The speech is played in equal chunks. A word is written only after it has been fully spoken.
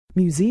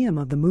Museum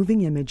of the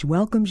Moving Image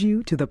welcomes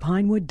you to the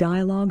Pinewood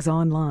Dialogues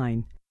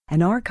Online,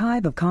 an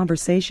archive of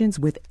conversations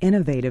with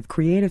innovative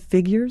creative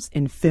figures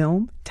in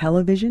film,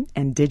 television,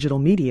 and digital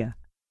media.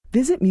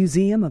 Visit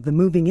Museum of the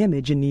Moving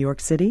Image in New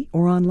York City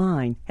or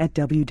online at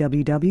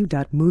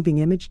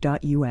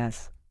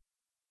www.movingimage.us.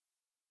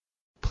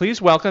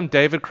 Please welcome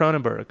David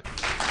Cronenberg.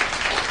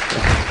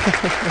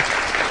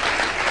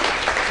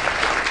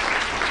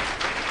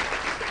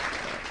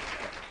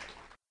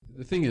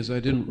 The thing is, I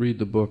didn't read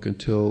the book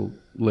until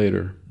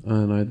later,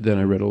 and then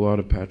I read a lot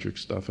of Patrick's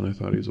stuff, and I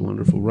thought he was a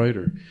wonderful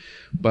writer.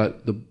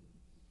 But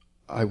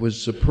I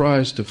was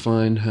surprised to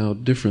find how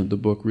different the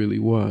book really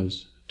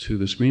was to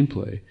the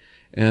screenplay,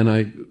 and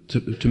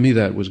to me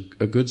that was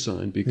a good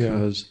sign,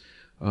 because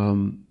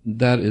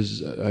that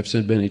is, I've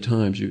said many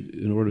times,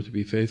 in order to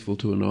be faithful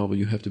to a novel,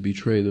 you have to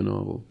betray the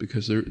novel,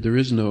 because there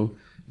is no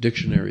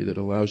dictionary that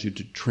allows you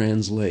to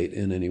translate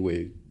in any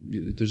way.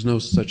 There's no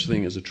such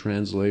thing as a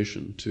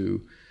translation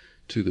to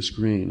the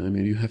screen. I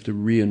mean, you have to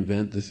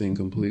reinvent the thing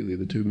completely.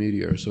 The two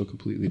media are so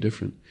completely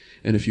different.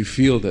 And if you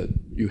feel that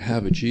you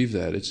have achieved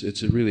that,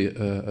 it's really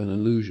an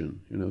illusion,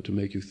 to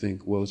make you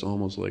think, well, it's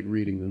almost like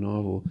reading the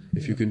novel.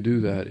 If you can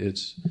do that,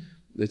 it's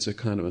a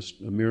kind of a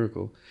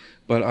miracle.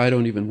 But I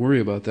don't even worry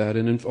about that.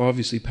 And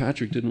obviously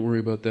Patrick didn't worry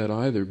about that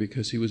either,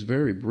 because he was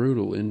very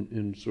brutal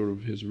in sort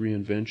of his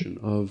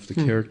reinvention of the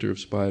character of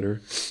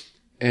Spider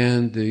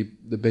and the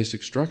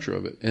basic structure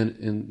of it.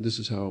 And this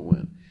is how it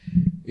went.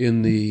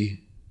 In the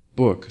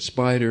book,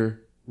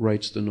 Spider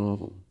writes the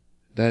novel.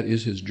 That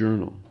is his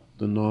journal.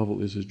 The novel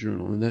is his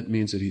journal. And that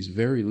means that he's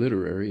very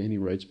literary and he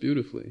writes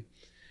beautifully.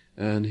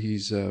 And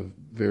he's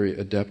very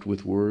adept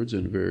with words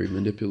and very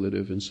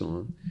manipulative and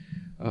so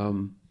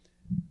on.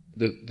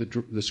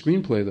 The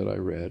screenplay that I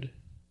read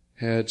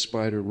had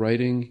Spider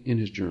writing in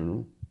his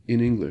journal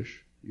in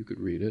English. You could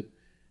read it.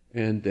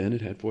 And then it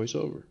had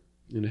voiceover.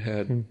 And it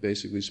had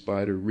basically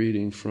Spider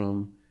reading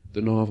from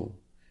the novel.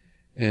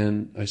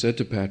 And I said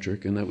to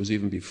Patrick, and that was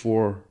even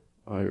before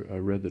I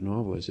read the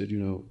novel, I said,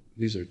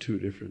 these are two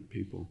different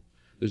people.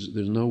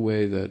 There's no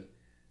way that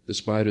the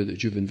Spider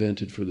that you've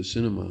invented for the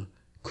cinema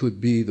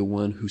could be the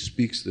one who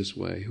speaks this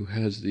way, who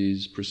has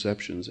these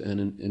perceptions, and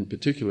in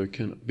particular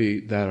can be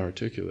that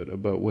articulate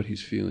about what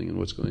he's feeling and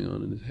what's going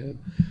on in his head.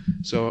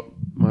 So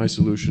my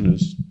solution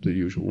is the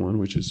usual one,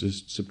 which is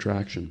just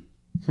subtraction.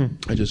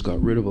 I just got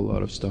rid of a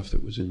lot of stuff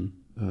that was in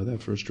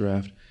that first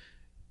draft,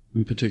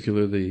 in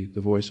particular the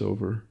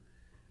voiceover.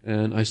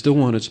 And I still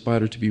wanted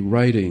Spider to be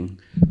writing,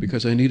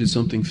 because I needed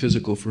something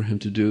physical for him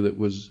to do that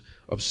was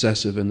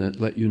obsessive and that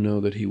let you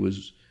know that he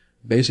was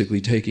basically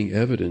taking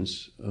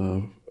evidence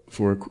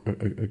for a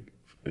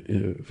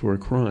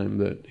crime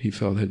that he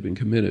felt had been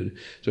committed.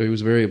 So he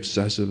was very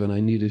obsessive, and I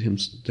needed him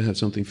to have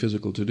something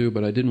physical to do,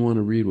 but I didn't want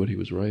to read what he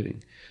was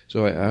writing.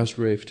 So I asked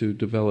Rafe to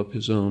develop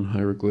his own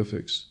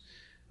hieroglyphics,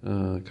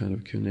 kind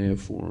of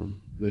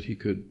cuneiform, that he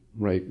could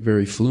write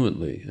very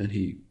fluently, and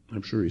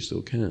I'm sure he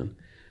still can.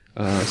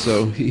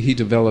 So he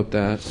developed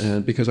that,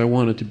 and because I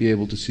wanted to be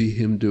able to see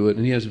him do it,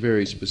 and he has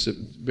very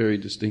specific, very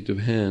distinctive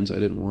hands. I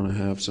didn't want to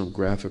have some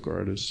graphic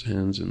artist's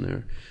hands in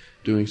there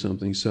doing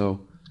something.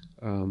 So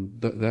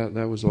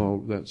that was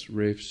all. That's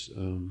Rafe's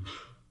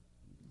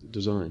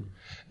design.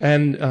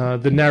 And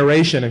the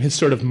narration and his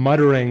sort of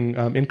muttering,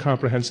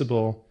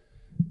 incomprehensible.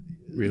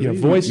 Really?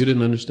 Voice. You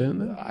didn't understand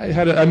that? I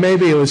had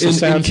maybe it was a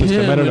sound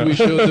system. I don't know.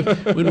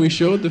 When we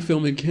showed the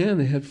film in Cannes,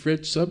 they had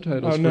French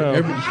subtitles for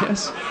every.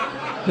 Yes.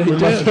 They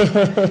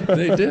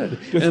did.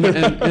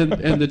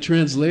 And the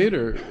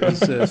translator is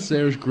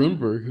Serge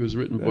Grunberg, who's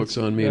written books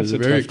on me, and is a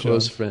very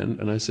close friend.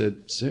 And I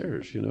said,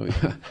 Serge,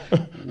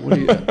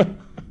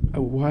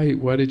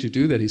 why did you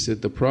do that? He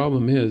said, the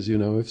problem is,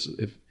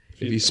 if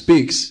he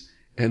speaks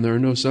and there are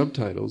no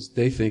subtitles,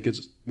 they think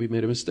we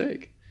made a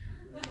mistake.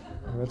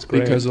 That's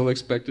great. Because they'll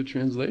expect a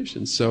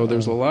translation. So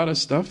there's a lot of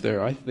stuff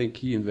there. I think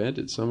he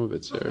invented some of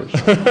it, Serge.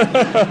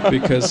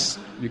 Because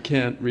you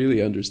can't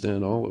really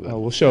understand all of it.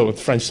 We'll show it with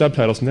French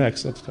subtitles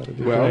next. That's got to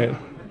be great.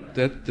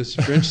 This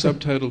French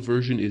subtitle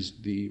version is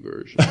the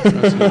version.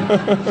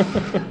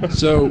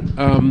 So,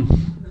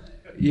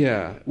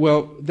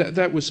 well,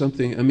 that was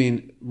something. I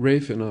mean,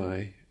 Rafe and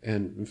I,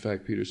 and in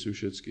fact Peter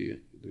Suschitzky,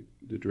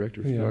 the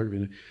director of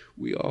photography,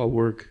 we all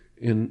work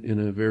in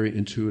a very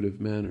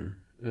intuitive manner.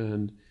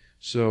 And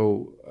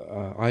so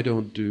I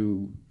don't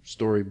do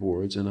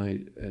storyboards,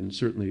 and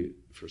certainly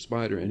for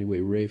Spider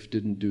anyway, Rafe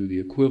didn't do the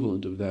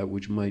equivalent of that,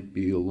 which might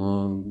be a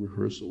long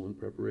rehearsal and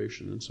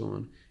preparation and so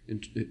on.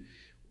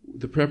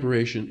 The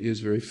preparation is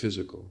very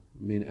physical.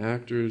 I mean,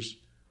 actors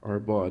are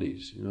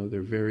bodies,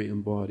 they're very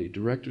embodied.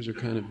 Directors are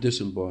kind of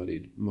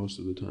disembodied most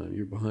of the time.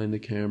 You're behind the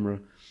camera.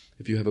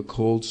 If you have a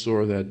cold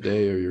sore that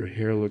day or your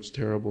hair looks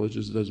terrible, it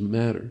just doesn't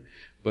matter.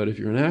 But if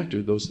you're an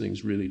actor, those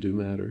things really do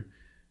matter.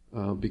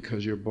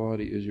 Because your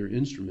body is your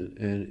instrument,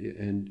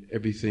 and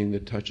everything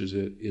that touches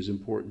it is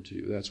important to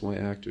you. That's why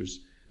actors,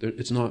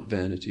 it's not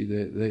vanity.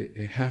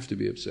 They have to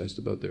be obsessed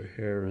about their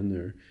hair and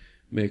their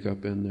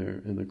makeup and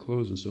their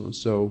clothes and so on.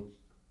 So,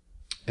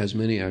 as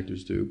many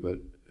actors do,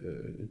 but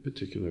in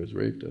particular as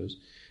Rafe does,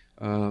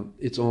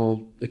 It's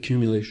all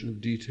accumulation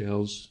of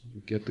details.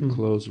 You get the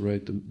clothes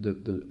right,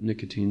 the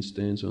nicotine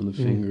stains on the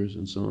fingers,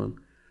 and so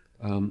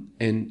on.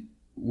 And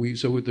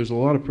there's a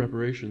lot of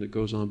preparation that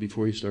goes on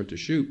before you start to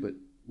shoot. But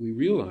we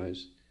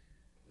realized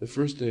the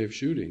first day of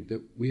shooting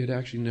that we had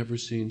actually never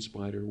seen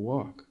Spider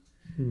walk.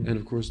 And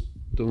of course,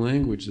 the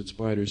language that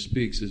Spider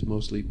speaks is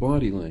mostly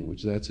body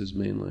language. That's his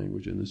main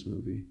language in this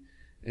movie.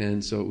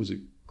 And so it was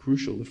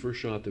crucial. The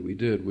first shot that we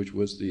did, which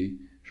was the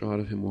shot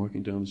of him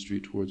walking down the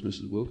street towards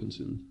Mrs.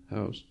 Wilkinson's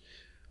house,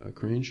 a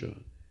crane shot.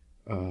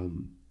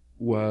 One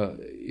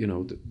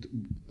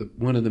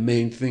of the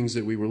main things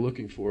that we were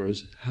looking for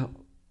is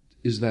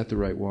is that the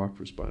right walk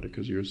for Spider?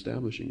 Because you're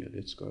establishing it.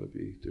 It's got to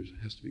be. There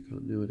has to be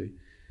continuity,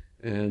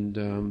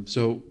 and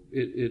so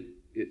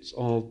it's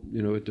all,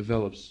 it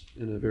develops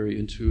in a very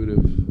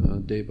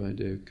intuitive, day by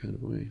day kind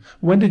of way.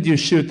 When did you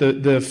shoot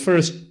the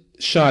first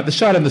shot? The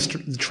shot in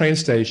the train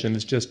station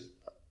is just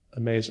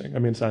amazing. I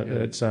mean,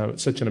 it's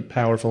such a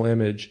powerful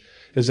image.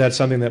 Is that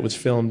something that was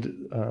filmed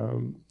early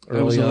on?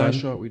 That was the last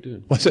shot we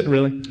did. Was it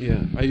really?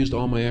 Yeah, I used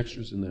all my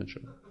extras in that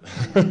shot.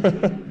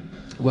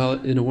 Well,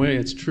 in a way,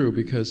 it's true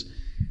because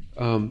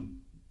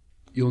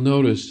you'll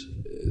notice.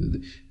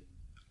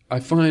 I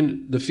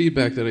find the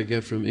feedback that I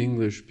get from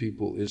English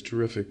people is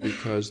terrific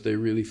because they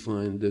really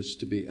find this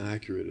to be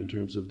accurate in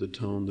terms of the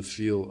tone, the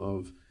feel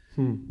of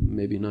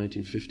maybe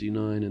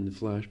 1959 and the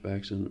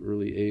flashbacks in the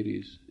early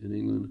 80s in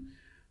England.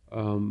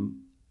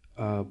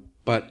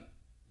 But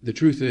the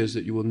truth is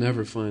that you will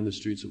never find the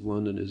streets of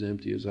London as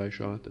empty as I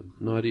shot them.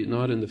 Not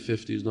in the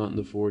 50s, not in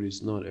the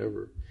 40s, not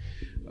ever.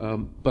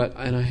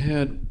 And I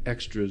had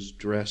extras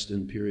dressed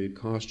in period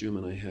costume,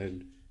 and I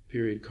had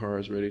period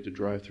cars ready to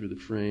drive through the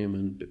frame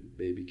and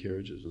baby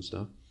carriages and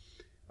stuff.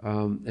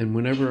 And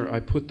whenever I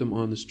put them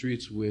on the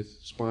streets with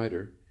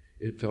Spider,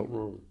 it felt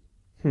wrong.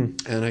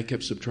 And I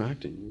kept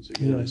subtracting. Once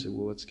again, I said,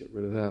 well, let's get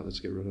rid of that, let's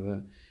get rid of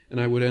that.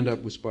 And I would end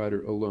up with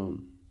Spider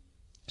alone.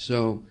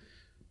 So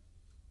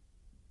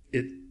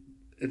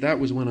that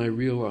was when I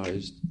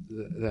realized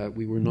that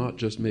we were not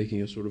just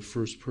making a sort of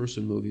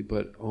first-person movie,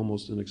 but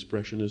almost an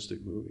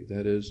expressionistic movie.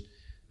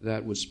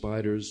 That was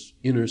Spider's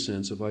inner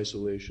sense of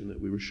isolation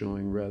that we were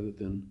showing rather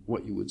than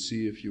what you would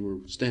see if you were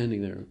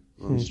standing there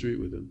on the street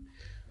with him.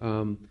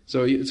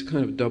 So it's a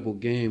kind of double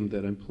game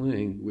that I'm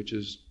playing, which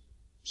is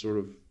sort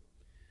of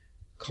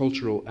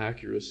cultural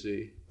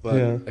accuracy, but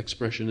an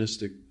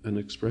expressionistic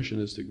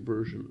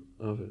version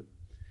of it.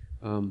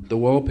 The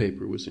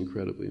wallpaper was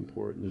incredibly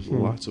important. There's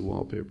lots of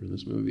wallpaper in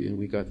this movie, and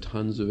we got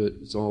tons of it.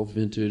 It's all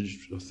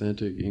vintage,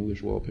 authentic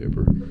English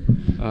wallpaper,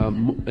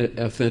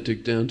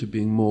 authentic down to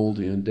being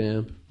moldy and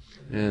damp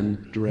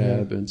and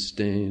drab and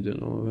stained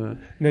and all of that.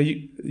 Now,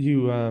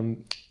 you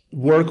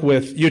work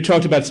with, you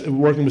talked about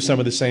working with some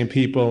of the same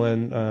people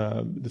and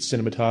the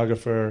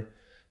cinematographer,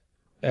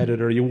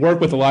 editor. You work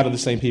with a lot of the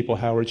same people,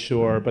 Howard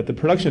Shore, but the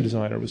production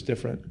designer was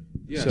different.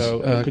 Yes,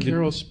 so,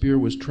 Carol Spear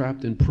was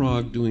trapped in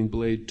Prague doing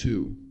Blade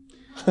 2.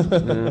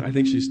 I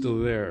think she's still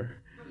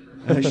there.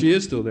 She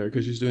is still there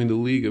because she's doing the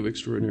League of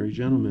Extraordinary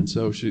Gentlemen.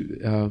 So she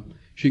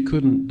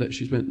couldn't.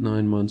 She spent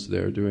 9 months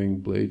there doing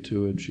Blade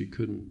 2, and she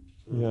couldn't.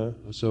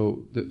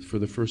 So for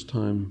the first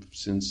time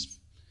since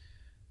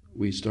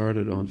we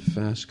started on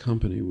Fast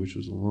Company, which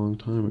was a long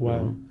time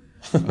ago,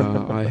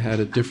 I had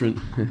a different.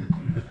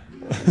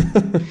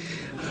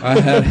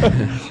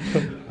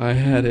 I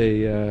had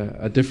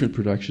a different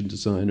production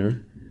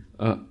designer.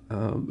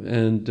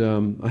 And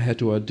I had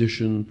to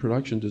audition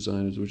production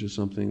designers, which is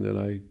something that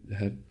I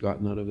had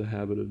gotten out of the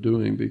habit of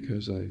doing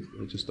because I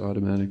just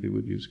automatically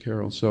would use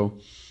Carol. So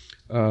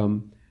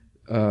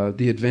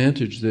the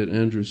advantage that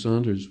Andrew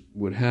Saunders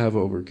would have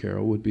over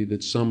Carol would be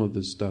that some of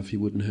the stuff he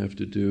wouldn't have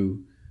to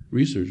do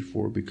research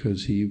for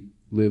because he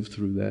lived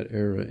through that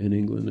era in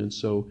England, and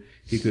so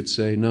he could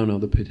say, no,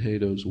 the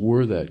potatoes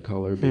were that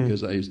color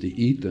because I used to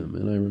eat them,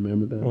 and I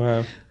remember that.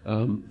 Wow.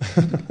 On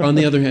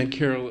the other hand,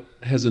 Carol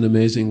has an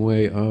amazing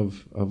way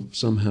of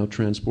somehow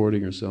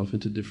transporting herself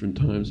into different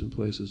times and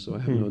places, so I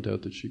have no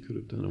doubt that she could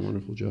have done a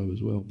wonderful job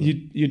as well. But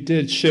you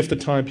did shift the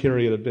time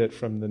period a bit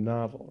from the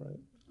novel, right?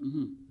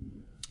 Mm-hmm.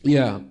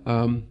 Yeah.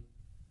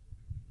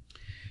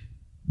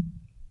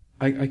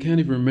 I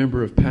can't even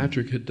remember if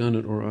Patrick had done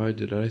it or I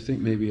did it. I think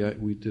maybe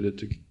we did it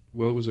together.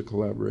 Well, it was a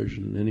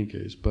collaboration in any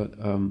case, but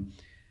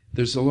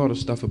there's a lot of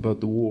stuff about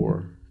the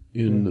war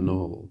in the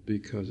novel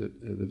because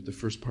the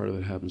first part of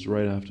it happens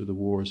right after the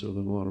war, so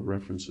there's a lot of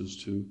references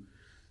to the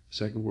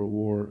Second World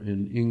War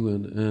in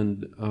England,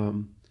 and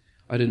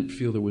I didn't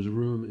feel there was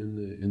room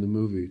in the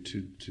movie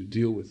to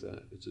deal with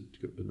that. It's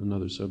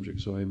another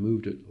subject, so I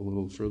moved it a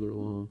little further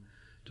along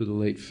to the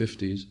late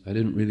 50s. I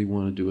didn't really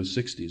want to do a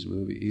 60s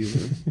movie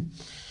either.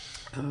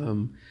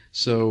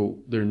 So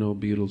there are no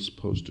Beatles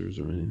posters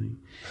or anything.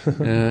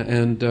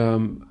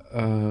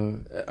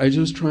 I was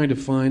just trying to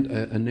find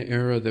an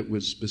era that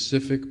was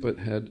specific but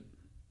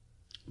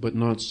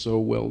not so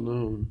well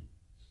known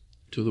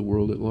to the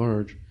world at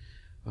large,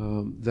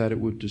 that it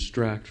would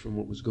distract from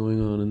what was going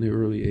on in the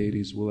early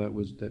 80s. Well,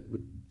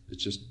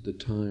 it's just the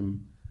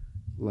time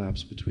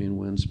lapse between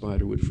when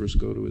Spider would first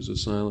go to his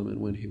asylum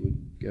and when he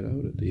would get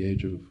out at the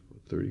age of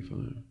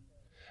 35.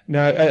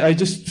 Now, I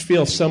just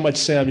feel so much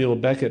Samuel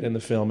Beckett in the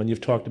film, and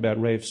you've talked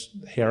about Rafe's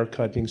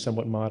haircut being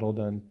somewhat modeled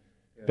on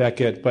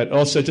Beckett, but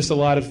also just a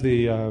lot of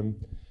the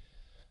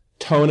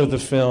tone of the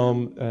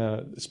film,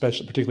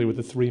 especially particularly with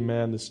the three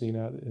men, the scene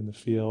out in the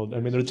field. I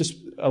mean, there's just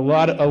a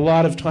lot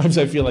of times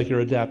I feel like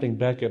you're adapting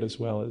Beckett as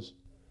well as.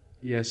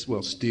 Yes,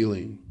 well,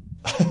 stealing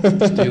from.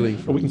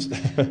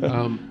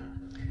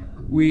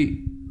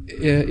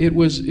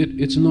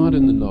 It's not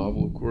in the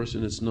novel, of course,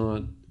 and it's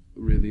not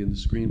really in the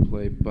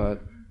screenplay,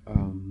 but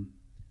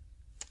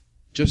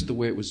just the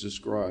way it was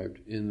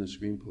described in the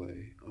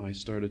screenplay, I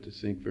started to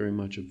think very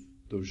much of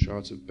those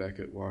shots of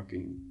Beckett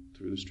walking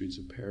through the streets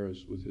of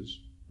Paris with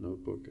his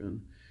notebook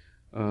and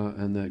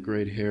that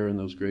great hair and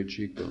those great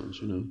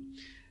cheekbones,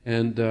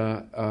 and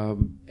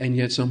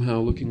yet somehow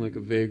looking like a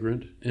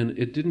vagrant. And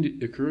it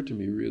didn't occur to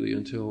me really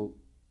until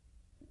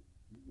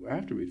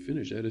after we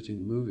finished editing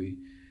the movie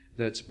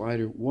that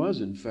Spider was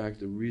in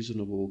fact a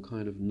reasonable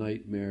kind of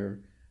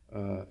nightmare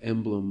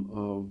emblem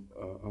of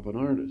an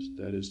artist.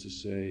 That is to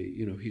say,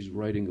 he's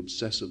writing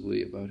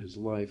obsessively about his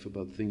life,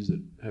 about things that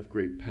have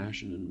great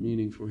passion and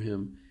meaning for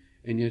him,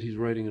 and yet he's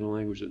writing in a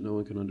language that no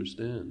one can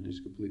understand. He's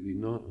completely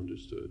not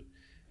understood.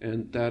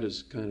 And that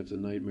is kind of the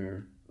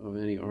nightmare of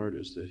any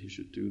artist, that he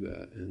should do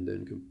that and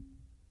then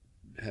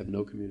have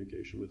no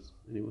communication with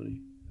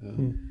anyone.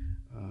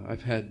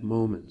 I've had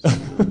moments,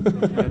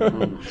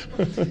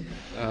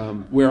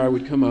 where I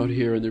would come out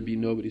here and there'd be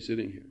nobody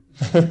sitting here.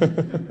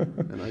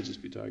 And I'd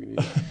just be talking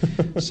to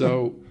you.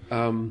 So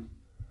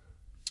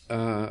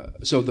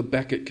the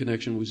Beckett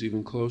connection was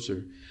even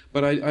closer.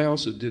 But I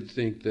also did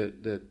think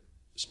that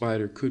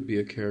Spider could be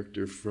a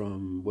character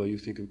from, you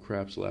think of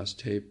Krapp's Last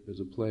Tape as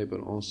a play, but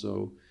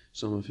also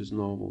some of his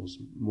novels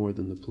more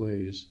than the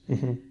plays.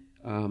 Mm-hmm.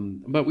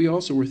 But we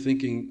also were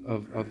thinking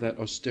of that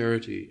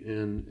austerity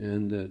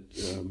and that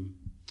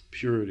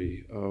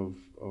purity of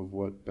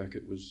what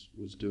Beckett was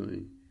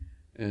doing.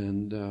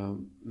 And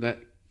that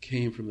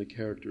came from the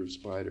character of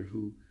Spider,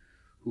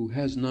 who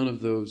has none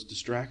of those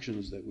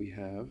distractions that we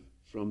have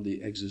from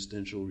the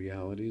existential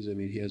realities. I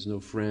mean, he has no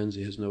friends,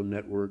 he has no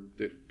network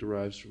that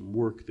derives from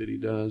work that he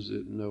does,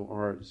 no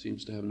art,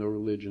 seems to have no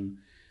religion.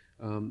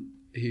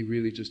 He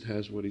really just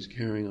has what he's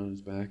carrying on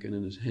his back and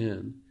in his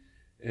hand.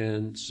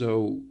 And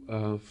so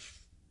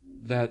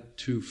that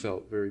too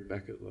felt very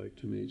Beckett-like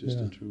to me, just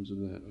in terms of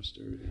that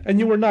austerity. And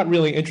you were not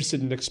really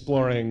interested in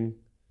exploring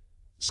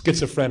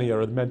schizophrenia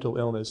or mental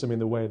illness. I mean,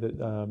 the way that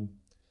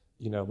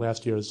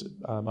last year's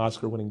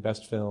Oscar-winning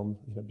Best Film,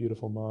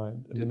 Beautiful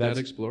Mind. Did that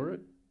explore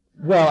it?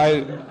 Well,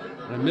 I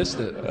missed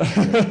it.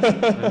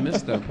 I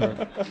missed that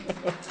part.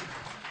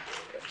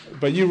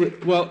 But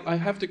I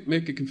have to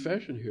make a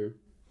confession here.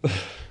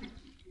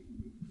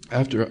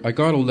 After I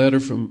got a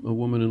letter from a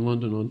woman in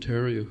London,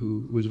 Ontario,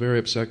 who was very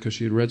upset because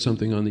she had read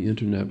something on the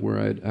internet where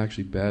I had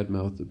actually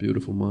badmouthed The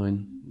Beautiful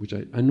Mind, which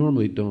I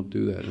normally don't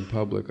do that in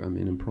public. I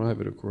mean, in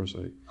private, of course,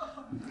 I'm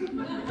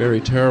very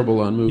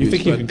terrible on movies. You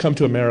think you can come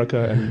to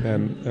America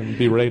and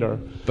berate her?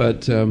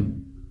 But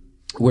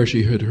where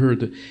she had heard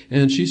that,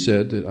 and she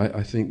said that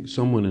I think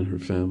someone in her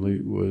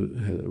family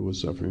was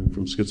suffering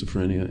from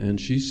schizophrenia, and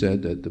she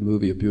said that the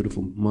movie A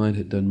Beautiful Mind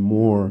had done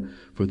more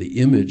for the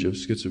image of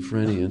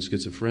schizophrenia and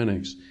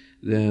schizophrenics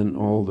than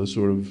all the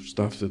sort of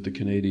stuff that the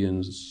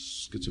Canadian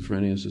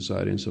Schizophrenia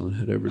Society and so on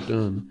had ever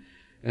done.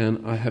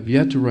 And I have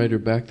yet to write her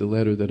back the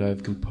letter that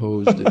I've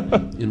composed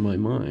in my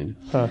mind,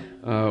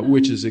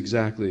 which is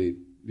exactly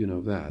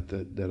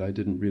that I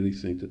didn't really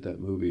think that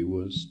movie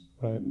was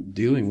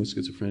dealing with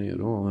schizophrenia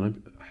at all.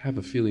 And I have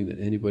a feeling that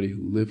anybody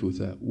who lived with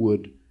that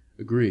would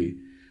agree.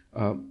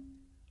 I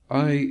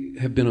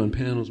have been on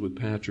panels with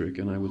Patrick,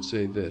 and I would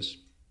say this.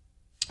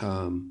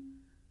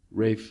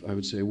 Rafe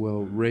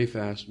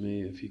asked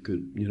me if he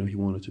could, he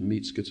wanted to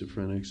meet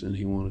schizophrenics and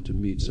he wanted to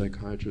meet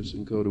psychiatrists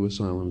and go to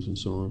asylums and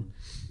so on.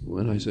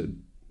 And I said,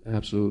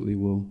 absolutely,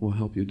 we'll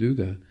help you do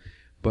that.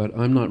 But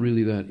I'm not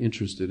really that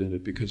interested in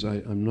it because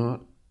I'm not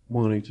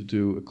wanting to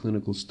do a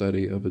clinical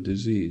study of a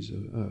disease.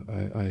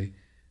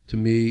 To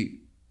me,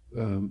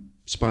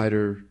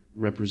 Spider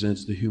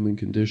represents the human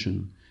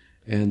condition,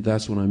 and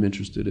that's what I'm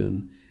interested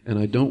in. And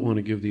I don't want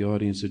to give the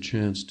audience a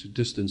chance to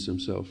distance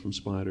himself from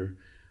Spider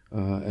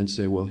and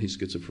say, well, he's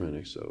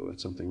schizophrenic, so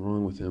that's something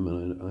wrong with him,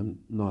 and I'm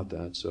not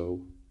that.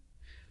 So,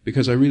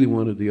 because I really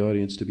wanted the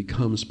audience to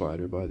become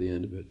Spider by the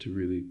end of it, to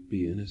really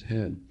be in his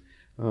head.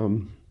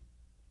 And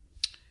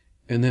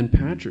then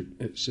Patrick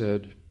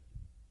said,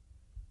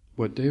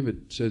 what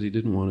David said he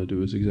didn't want to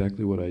do is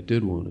exactly what I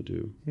did want to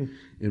do.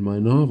 In my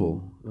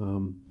novel,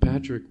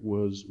 Patrick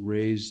was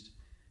raised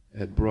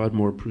at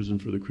Broadmoor Prison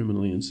for the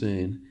Criminally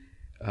Insane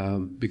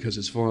because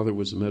his father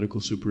was a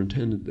medical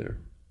superintendent there.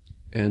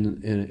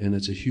 And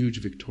it's a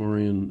huge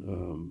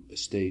Victorian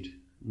estate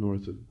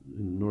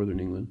in northern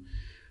England.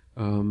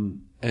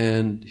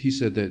 And he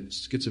said that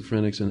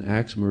schizophrenics and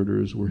axe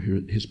murderers were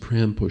his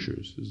pram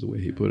pushers, is the way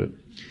he put it.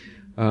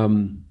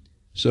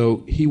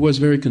 So he was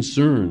very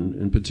concerned,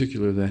 in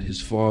particular, that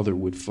his father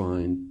would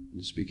find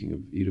speaking of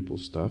eatable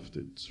stuff,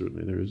 that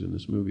certainly there is in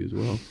this movie as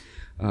well,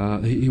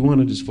 he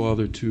wanted his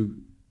father to,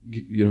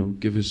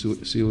 give his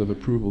seal of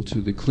approval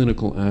to the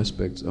clinical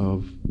aspects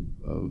of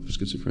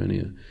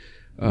schizophrenia.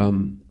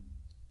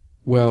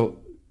 Well,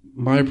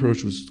 my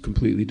approach was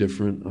completely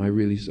different. I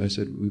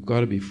said, we've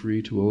got to be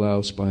free to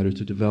allow Spider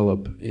to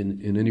develop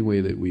in any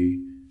way that we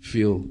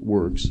feel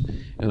works.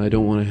 And I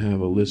don't want to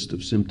have a list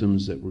of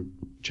symptoms that we're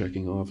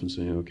checking off and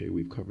saying, okay,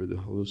 we've covered the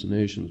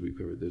hallucinations, we've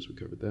covered this, we've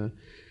covered that.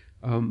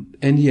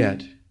 And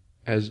yet,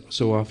 as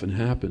so often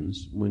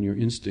happens, when your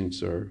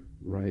instincts are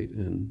right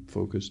and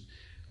focused,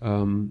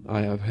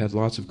 I have had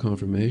lots of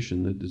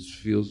confirmation that this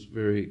feels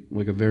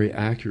like a very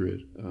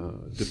accurate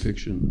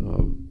depiction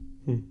of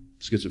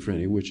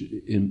schizophrenia, which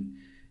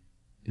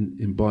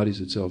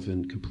embodies itself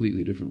in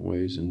completely different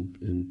ways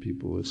in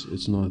people.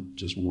 It's not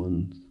just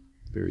one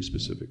very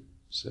specific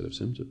set of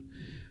symptoms.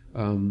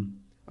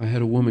 I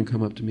had a woman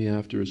come up to me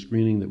after a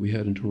screening that we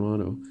had in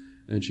Toronto,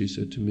 and she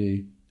said to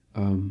me,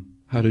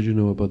 how did you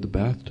know about the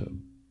bathtub?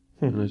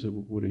 And I said,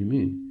 well, what do you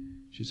mean?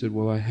 She said,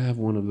 well, I have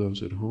one of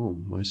those at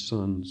home. My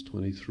son's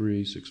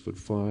 23,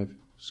 6'5",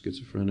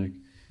 schizophrenic,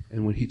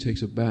 and when he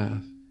takes a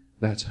bath,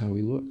 that's how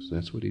he looks.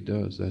 That's what he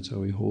does. That's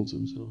how he holds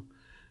himself.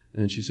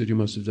 And she said, you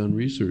must have done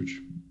research.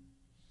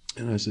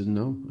 And I said,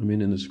 no. I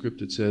mean, in the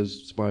script it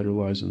says Spider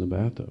lies in the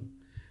bathtub.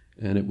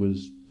 And it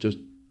was just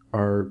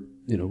our,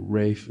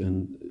 Rafe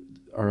and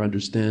our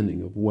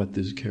understanding of what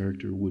this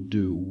character would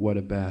do, what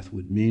a bath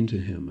would mean to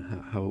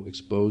him, how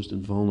exposed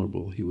and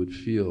vulnerable he would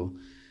feel,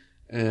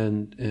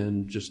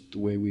 and just the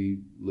way we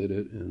lit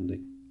it and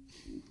the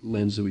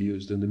lens that we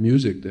used and the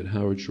music that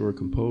Howard Shore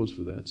composed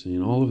for that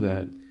scene. All of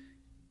that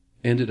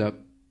ended up,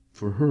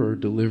 for her,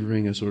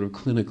 delivering a sort of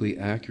clinically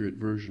accurate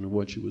version of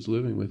what she was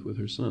living with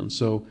her son.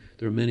 So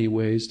there are many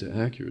ways to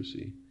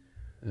accuracy,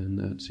 and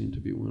that seemed to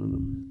be one of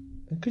them.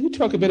 Could you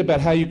talk a bit about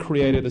how you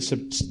created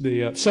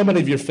so many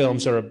of your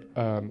films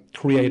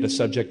create a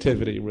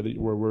subjectivity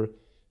where we're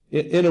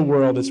in a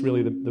world that's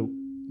really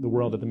the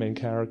world of the main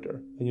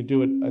character, and you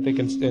do it, I think,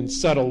 in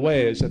subtle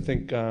ways. I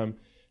think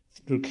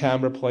through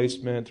camera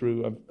placement,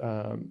 through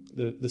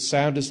the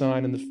sound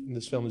design in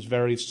this film is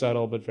very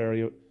subtle, but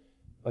very,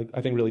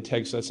 I think, really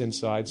takes us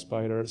inside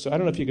Spider. So I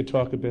don't know if you could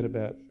talk a bit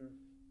about,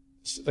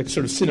 sort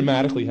of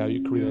cinematically, how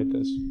you create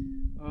this.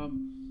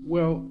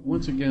 Well,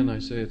 once again, I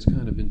say it's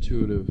kind of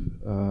intuitive.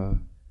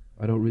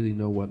 I don't really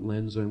know what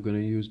lens I'm going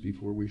to use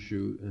before we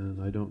shoot,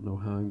 and I don't know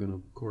how I'm going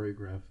to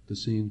choreograph the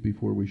scenes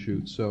before we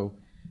shoot. So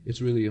it's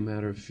really a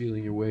matter of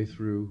feeling your way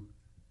through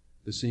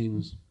the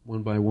scenes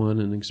one by one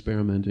and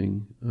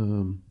experimenting.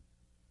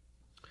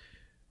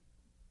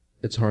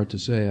 It's hard to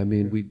say. I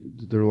mean,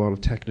 there are a lot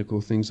of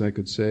technical things I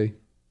could say.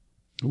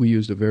 We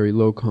used a very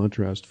low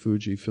contrast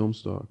Fuji film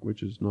stock,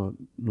 which is not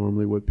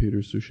normally what Peter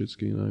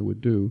Suschitzky and I would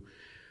do.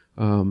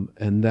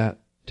 And that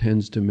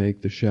tends to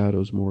make the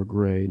shadows more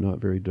gray, not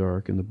very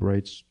dark, and the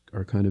brights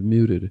are kind of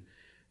muted.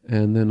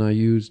 And then I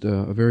used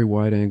a very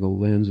wide-angle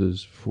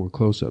lenses for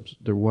close-ups.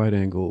 They're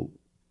wide-angle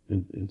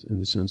in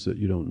the sense that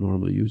you don't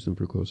normally use them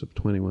for close-up,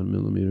 21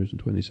 millimeters and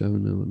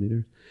 27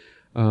 millimeters,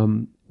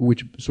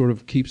 which sort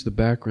of keeps the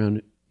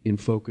background in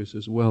focus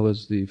as well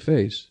as the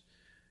face,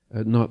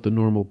 not the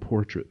normal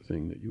portrait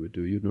thing that you would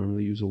do. You'd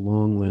normally use a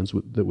long lens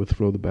that would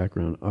throw the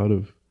background out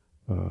of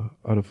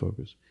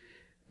focus.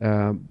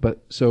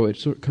 But so it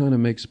sort of kind of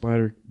makes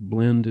Spider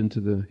blend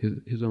into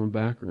his own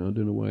background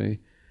in a way,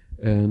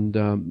 and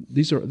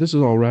this is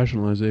all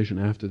rationalization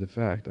after the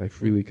fact. I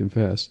freely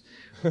confess,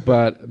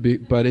 but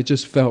it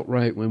just felt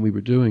right when we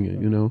were doing it,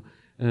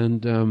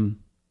 And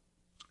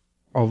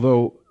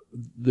although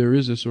there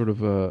is a sort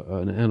of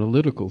an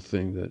analytical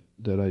thing that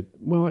it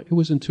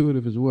was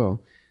intuitive as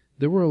well.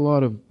 There were a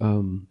lot of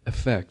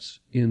effects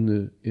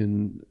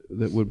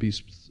that would be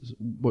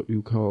what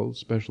you call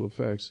special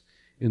effects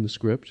in the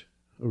script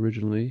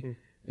originally,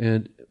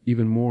 and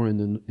even more in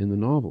the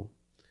novel.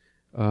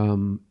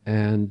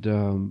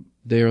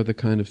 They are the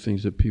kind of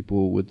things that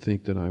people would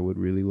think that I would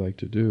really like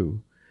to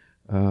do.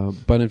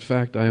 But in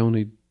fact, I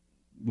only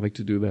like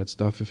to do that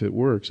stuff if it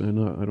works. I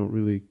don't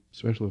really.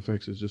 Special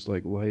effects is just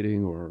like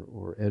lighting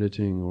or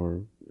editing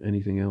or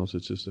anything else.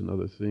 It's just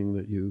another thing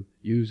that you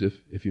use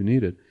if you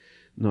need it.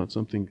 Not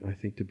something I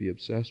think to be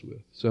obsessed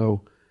with.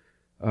 So,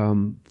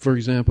 for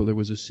example, there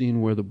was a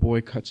scene where the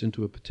boy cuts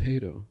into a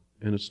potato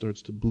and it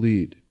starts to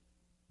bleed.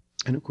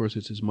 And of course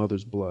it's his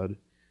mother's blood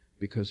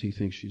because he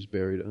thinks she's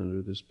buried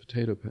under this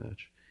potato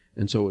patch.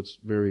 And so it's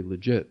very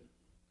legit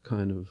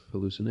kind of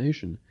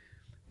hallucination.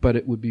 But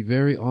it would be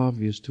very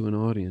obvious to an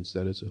audience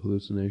that it's a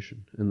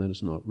hallucination and that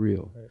it's not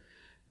real. Right.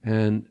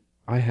 And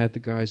I had the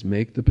guys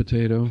make the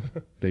potato.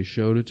 They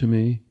showed it to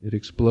me. It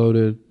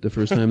exploded. The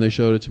first time they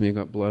showed it to me, it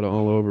got blood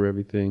all over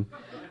everything.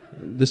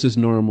 This is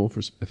normal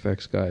for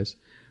effects guys.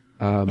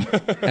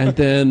 And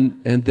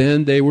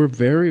then they were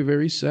very,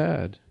 very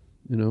sad.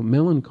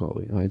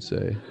 Melancholy, I'd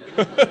say,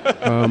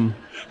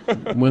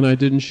 when I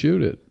didn't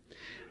shoot it.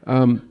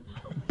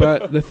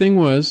 But the thing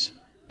was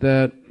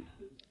that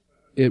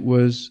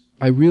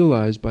I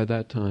realized by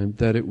that time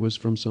that it was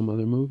from some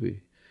other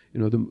movie.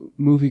 the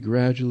movie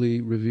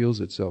gradually reveals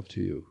itself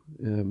to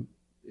you.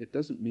 It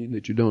doesn't mean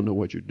that you don't know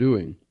what you're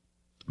doing,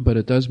 but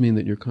it does mean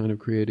that you're kind of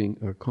creating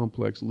a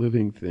complex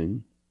living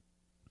thing,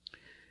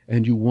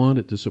 and you want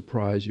it to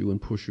surprise you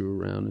and push you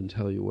around and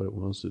tell you what it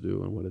wants to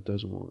do and what it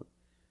doesn't want.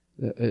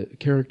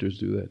 Characters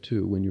do that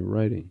too when you're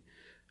writing.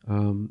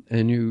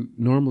 And you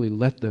normally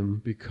let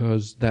them,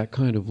 because that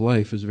kind of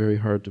life is very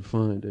hard to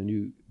find,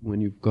 and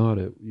when you've got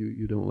it,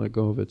 you don't let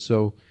go of it.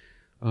 So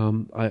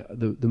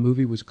the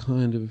movie was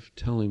kind of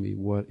telling me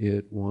what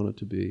it wanted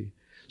to be.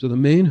 So the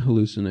main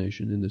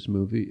hallucination in this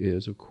movie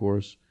is, of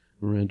course,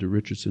 Miranda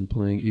Richardson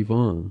playing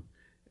Yvonne.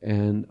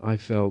 And I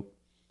felt,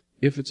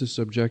 if it's a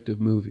subjective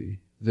movie,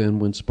 then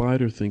when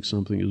Spider thinks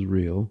something is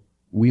real,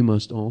 we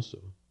must also.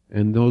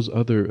 And those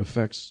other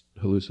effects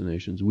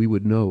hallucinations, we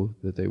would know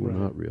that they were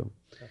not real.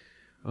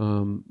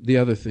 The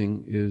other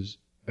thing is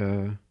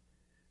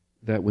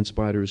that when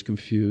Spider is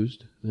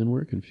confused, then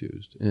we're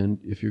confused. And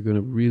if you're going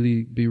to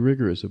really be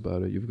rigorous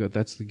about it,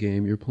 that's the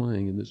game you're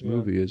playing in this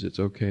movie. Is it's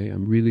okay,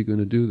 I'm really going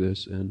to do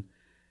this.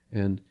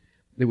 And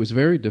it was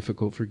very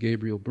difficult for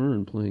Gabriel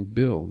Byrne playing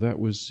Bill.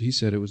 He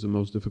said it was the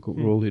most difficult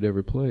role he'd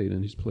ever played,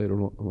 and he's played a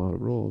lot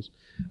of roles.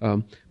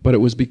 But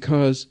it was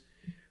because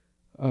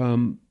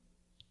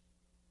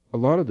a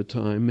lot of the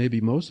time,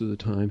 maybe most of the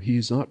time,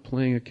 he's not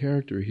playing a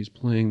character. He's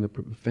playing the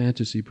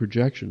fantasy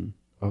projection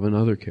of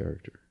another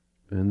character.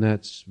 And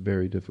that's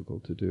very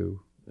difficult to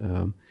do.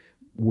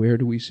 Where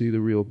do we see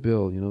the real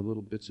Bill?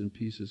 Little bits and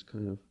pieces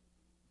kind of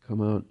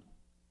come out.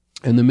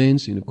 And the main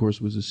scene, of course,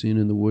 was the scene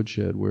in the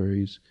woodshed where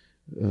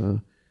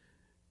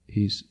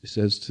he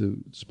says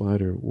to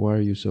Spider, "Why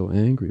are you so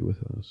angry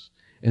with us?"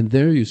 And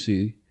there you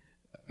see,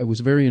 it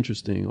was very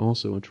interesting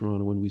also in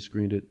Toronto when we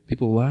screened it.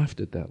 People laughed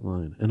at that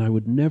line, and I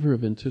would never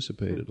have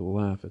anticipated a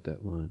laugh at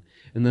that line.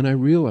 And then I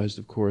realized,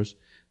 of course,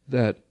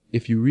 that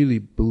if you really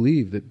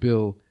believe that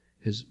Bill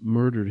has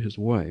murdered his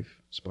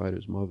wife,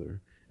 Spider's mother,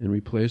 and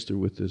replaced her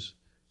with this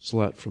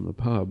slut from the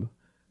pub,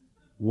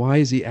 why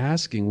is he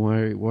asking,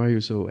 why are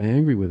you so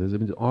angry with us? I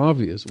mean, it's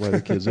obvious why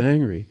the kid's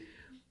angry.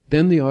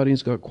 Then the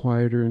audience got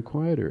quieter and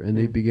quieter, and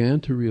they began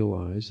to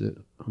realize that,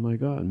 oh my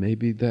God,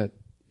 maybe that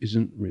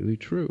isn't really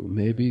true.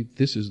 Maybe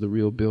this is the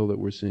real Bill that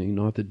we're seeing,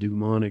 not the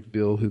demonic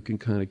Bill who can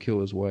kind of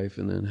kill his wife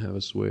and then have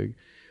a swig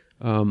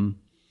and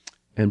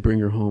bring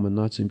her home and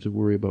not seem to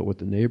worry about what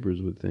the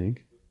neighbors would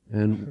think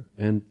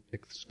and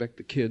expect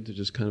the kid to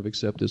just kind of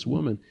accept this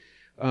woman.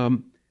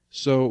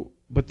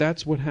 But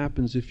that's what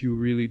happens if you're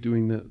really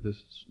doing the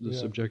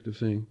subjective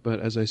thing.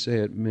 But as I say,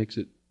 it makes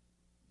it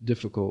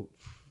difficult.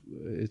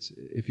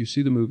 If you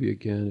see the movie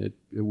again,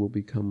 it will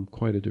become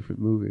quite a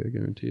different movie, I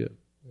guarantee it.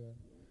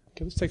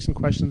 Okay, let's take some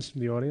questions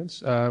from the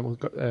audience.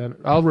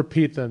 I'll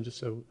repeat them just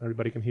so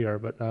everybody can hear,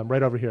 but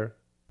right over here.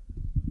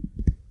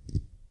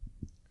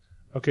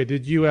 Okay,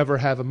 did you ever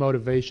have a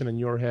motivation in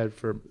your head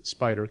for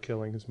Spider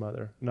killing his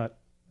mother?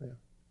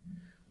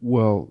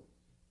 Well,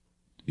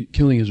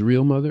 killing his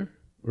real mother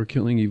or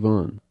killing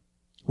Yvonne?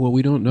 Well,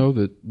 we don't know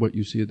that what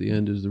you see at the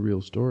end is the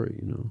real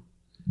story,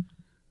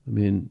 I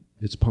mean,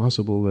 it's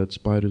possible that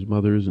Spider's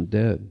mother isn't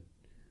dead.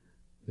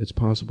 It's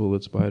possible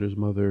that Spider's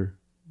mother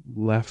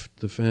left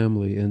the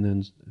family, and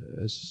then,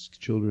 as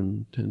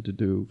children tend to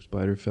do,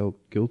 Spider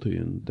felt guilty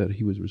and that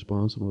he was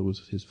responsible, it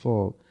was his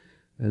fault,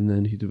 and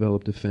then he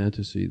developed a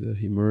fantasy that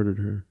he murdered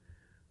her.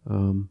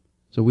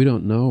 So we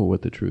don't know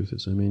what the truth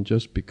is. I mean,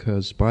 just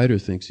because Spider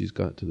thinks he's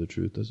got to the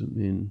truth doesn't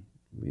mean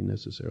we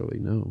necessarily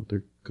know.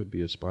 There could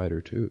be a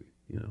Spider too,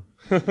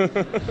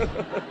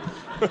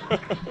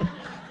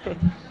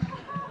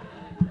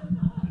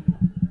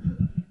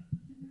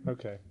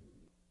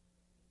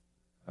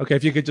 Okay,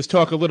 if you could just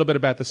talk a little bit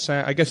about the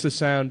sound, I guess the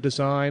sound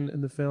design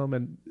in the film,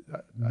 and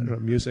I don't know,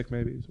 music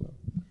maybe as well.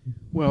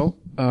 Well,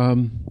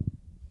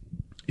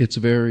 it's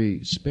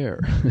very spare.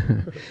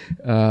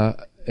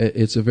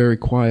 It's a very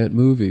quiet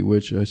movie,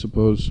 which I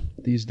suppose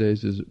these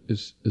days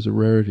is a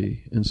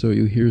rarity, and so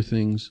you hear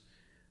things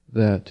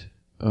that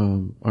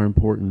are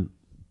important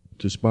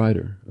to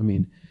Spider. I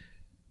mean,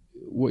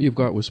 what you've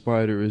got with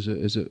Spider is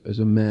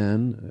a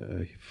man,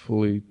 a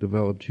fully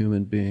developed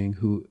human being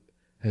who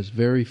has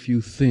very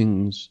few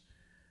things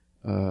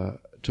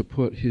to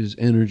put his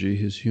energy,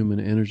 his human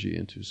energy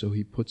into. So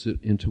he puts it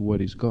into what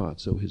he's got.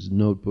 So his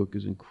notebook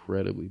is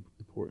incredibly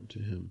important to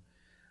him,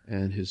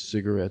 and his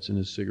cigarettes and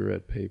his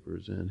cigarette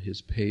papers, and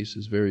his pace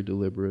is very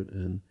deliberate.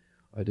 And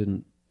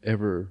it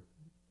never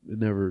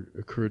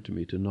occurred to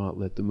me to not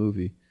let the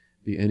movie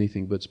be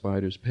anything but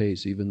Spider's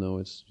pace, even though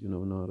it's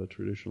not a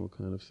traditional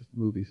kind of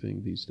movie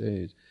thing these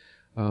days.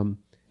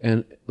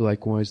 And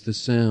likewise, the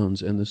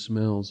sounds and the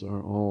smells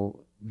are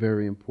all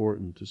very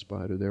important to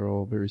Spider. They're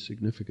all very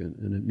significant,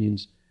 and it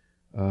means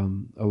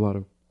a lot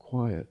of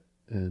quiet,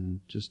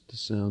 and just the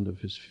sound of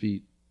his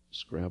feet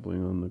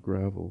scrabbling on the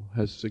gravel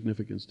has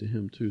significance to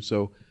him too.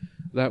 So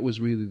that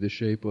was really the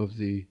shape of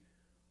the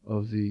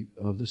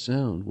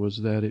sound,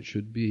 was that it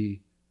should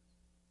be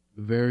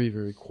very,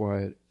 very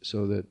quiet,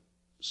 so that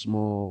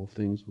small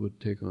things would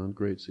take on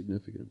great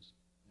significance.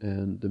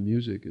 And the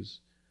music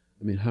is,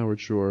 Howard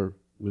Shore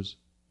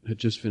had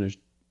just finished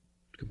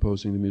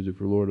composing the music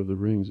for Lord of the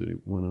Rings that he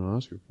won an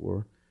Oscar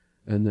for,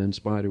 and then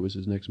Spider was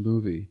his next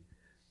movie.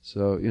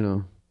 So, you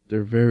know,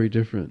 they're very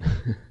different,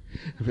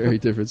 very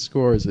different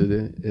scores. We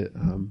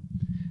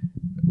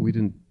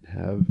didn't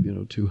have,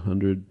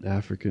 200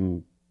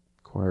 African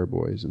choir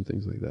boys and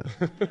things like that,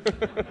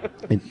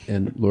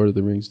 and Lord of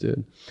the Rings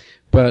did,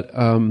 but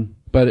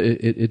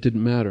it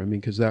didn't matter. I mean,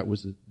 because that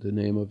was the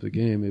name of the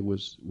game. It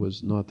was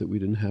not that we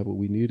didn't have what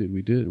we needed.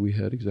 We did. We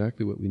had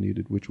exactly what we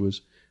needed, which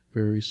was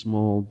very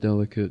small,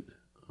 delicate,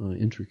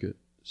 intricate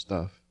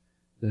stuff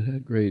that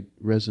had great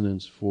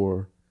resonance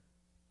for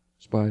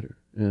Spider,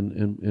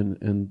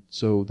 and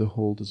so the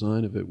whole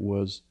design of it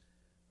was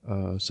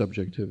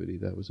subjectivity.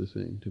 That was the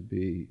thing,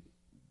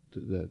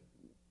 that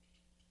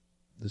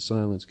the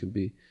silence can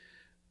be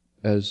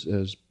as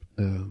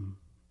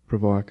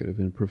provocative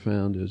and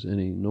profound as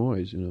any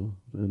noise,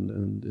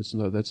 and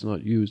that's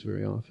not used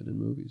very often in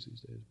movies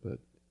these days, but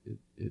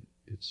it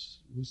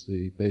was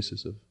the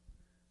basis of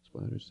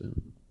Spider's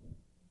sound.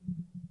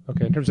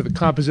 Okay, in terms of the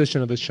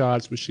composition of the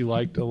shots, which she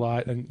liked a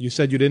lot, and you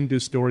said you didn't do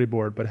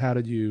storyboard, but how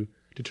did you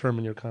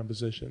determine your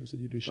compositions? Did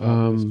you do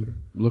shot list?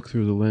 Look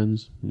through the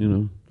lens,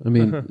 I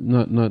mean,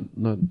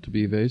 not to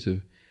be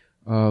evasive.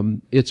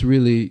 It's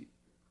really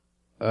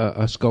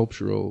a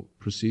sculptural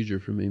procedure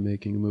for me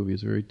making a movie.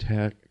 It's very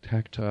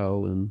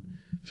tactile and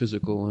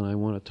physical, and I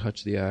want to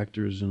touch the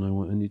actors, and I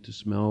need to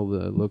smell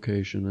the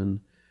location,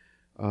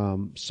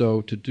 and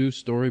so to do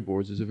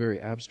storyboards is a very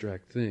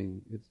abstract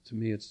thing. To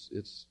me,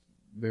 it's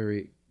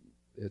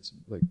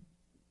like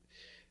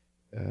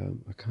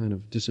a kind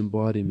of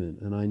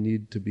disembodiment, and I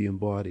need to be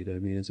embodied. I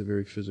mean, it's a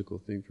very physical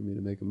thing for me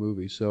to make a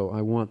movie, so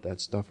I want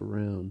that stuff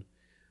around,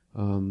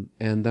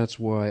 and that's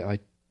why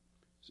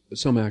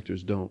some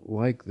actors don't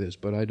like this,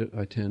 but I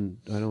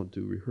don't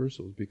do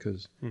rehearsals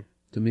because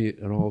to me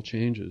it all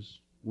changes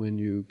when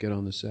you get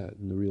on the set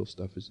and the real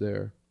stuff is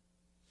there.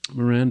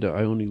 Miranda,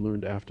 I only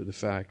learned after the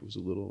fact, was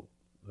a little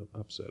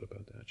upset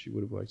about that. She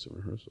would have liked some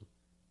rehearsal,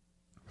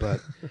 but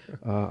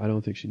I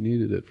don't think she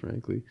needed it,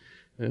 frankly.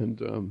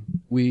 And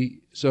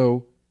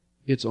so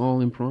it's all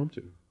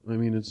impromptu. I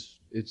mean,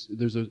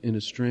 in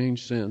a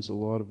strange sense, a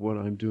lot of what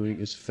I'm doing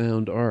is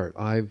found art.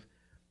 I've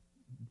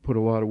put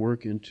a lot of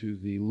work into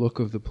the look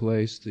of the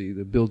place, the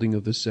building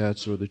of the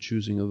sets, or the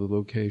choosing of the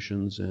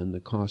locations and the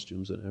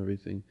costumes and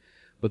everything.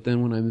 But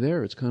then when I'm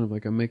there, it's kind of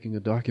like I'm making a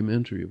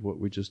documentary of what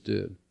we just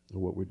did or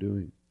what we're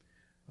doing.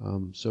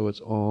 So it's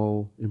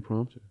all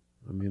impromptu.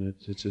 I mean,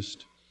 it's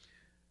just,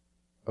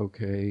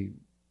 okay,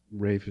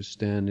 Rafe is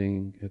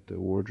standing at the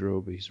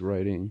wardrobe, he's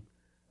writing.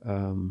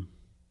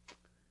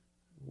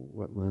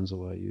 What lens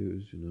will I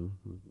use?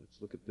 Let's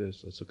look at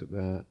this, let's look at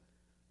that.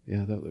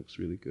 Yeah, that looks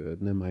really good.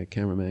 And then my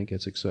cameraman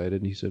gets excited,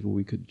 and he said, well,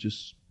 we could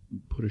just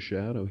put a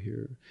shadow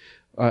here.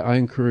 I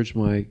encourage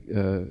my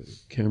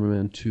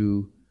cameraman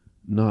to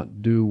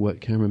not do what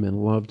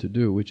cameramen love to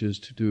do, which is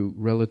to do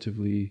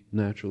relatively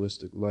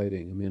naturalistic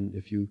lighting. I mean,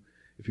 if you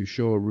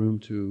show a room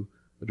to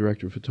a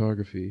director of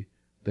photography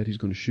that he's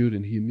going to shoot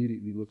in, he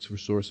immediately looks for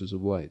sources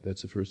of light.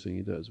 That's the first thing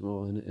he does.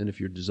 Well, and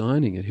if you're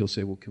designing it, he'll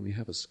say, well, can we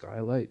have a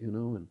skylight,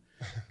 and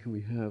can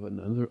we have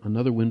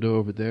another window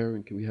over there,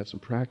 and can we have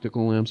some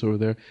practical lamps over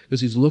there? Because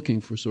he's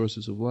looking for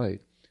sources of light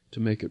to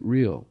make it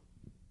real,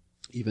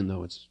 even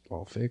though it's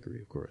all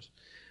fakery, of course.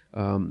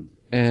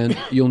 And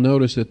you'll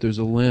notice that there's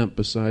a lamp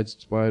beside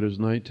Spider's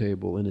night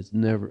table, and it's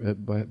never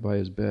by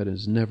his bed, and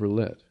it's never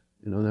lit.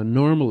 Now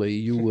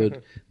normally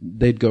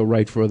they'd go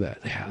right for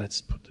that. Yeah,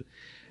 let's put it.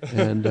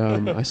 And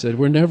I said,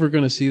 we're never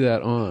going to see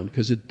that on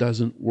because it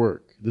doesn't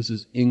work. This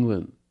is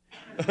England.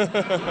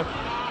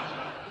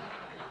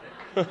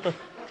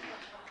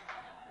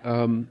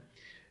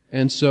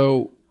 And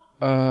so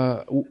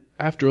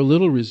after a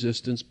little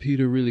resistance,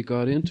 Peter really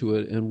got into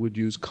it and would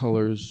use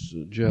colors,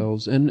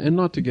 gels, and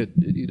not to I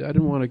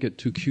didn't want to get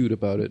too cute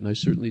about it, and I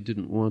certainly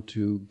didn't want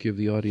to give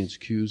the audience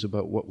cues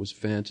about what was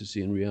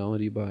fantasy and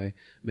reality by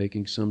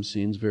making some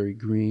scenes very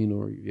green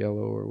or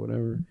yellow or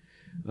whatever.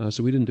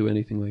 So we didn't do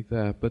anything like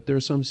that. But there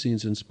are some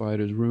scenes in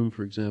Spider's room,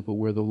 for example,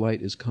 where the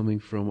light is coming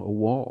from a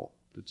wall.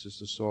 It's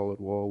just a solid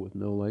wall with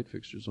no light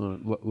fixtures on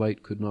it.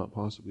 Light could not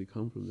possibly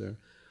come from there.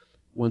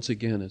 Once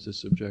again, it's a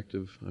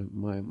subjective.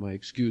 My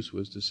excuse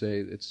was to say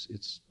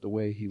it's the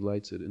way he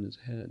lights it in his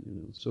head.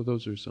 So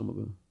those are some of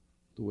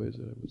the ways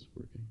that I was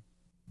working.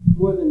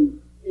 More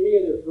than any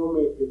other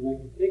filmmaker that I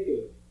can think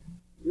of,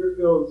 your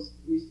films,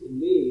 at least in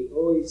me,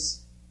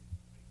 always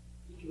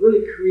you can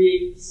really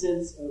create a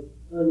sense of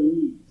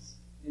unease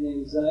and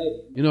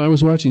anxiety. I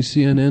was watching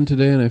CNN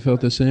today and I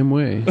felt the same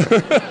way.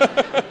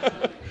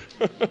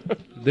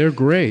 They're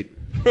great.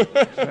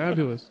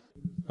 Fabulous.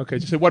 Okay,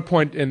 so at what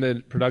point in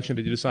the production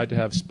did you decide to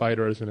have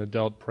Spider as an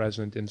adult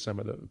present in some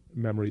of the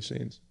memory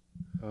scenes?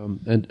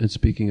 And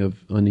speaking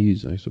of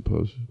unease, I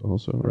suppose,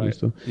 also. Right.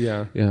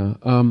 Yeah. Yeah.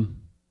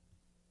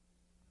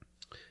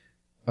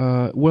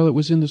 Well, it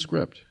was in the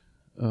script.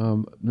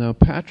 Now,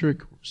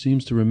 Patrick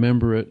seems to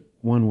remember it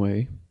one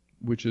way,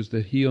 which is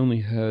that he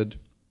only had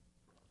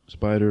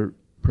Spider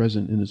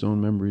present in his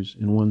own memories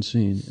in one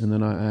scene, and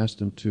then I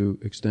asked him to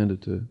extend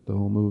it to the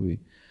whole movie.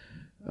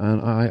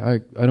 And I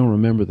don't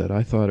remember that.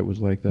 I thought it was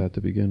like that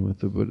to begin with.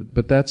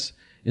 But that's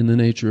in the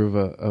nature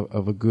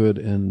of a good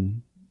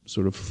and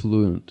sort of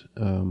fluent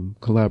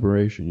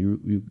collaboration.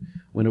 You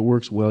when it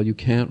works well, you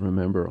can't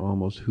remember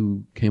almost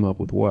who came up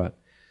with what.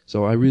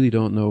 So I really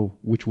don't know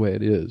which way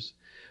it is.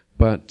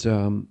 But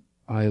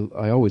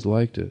I always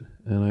liked it,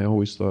 and I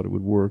always thought it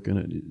would work.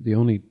 And the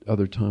only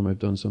other time I've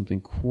done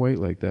something quite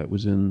like that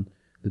was in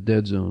The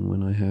Dead Zone,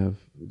 when I have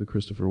the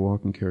Christopher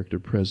Walken character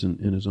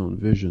present in his own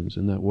visions,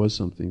 and that was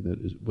something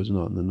that was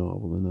not in the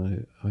novel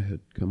and I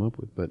had come up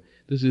with. But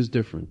this is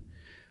different.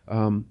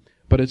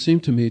 But it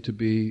seemed to me to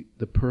be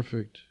the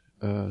perfect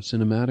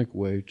cinematic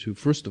way to,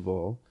 first of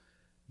all,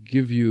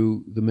 give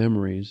you the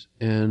memories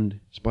and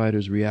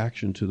Spider's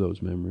reaction to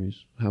those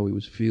memories, how he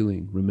was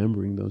feeling,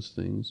 remembering those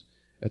things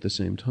at the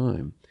same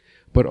time,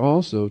 but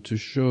also to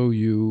show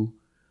you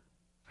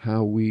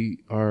how we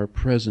are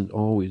present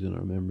always in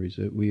our memories,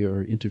 that we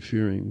are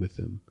interfering with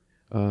them.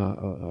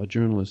 A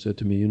journalist said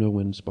to me,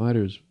 when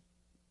Spider's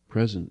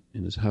present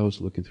in his house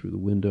looking through the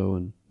window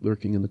and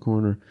lurking in the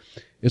corner,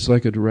 it's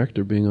like a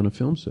director being on a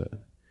film set.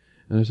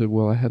 And I said,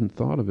 well, I hadn't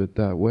thought of it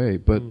that way,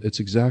 but it's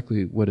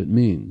exactly what it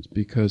means,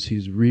 because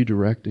he's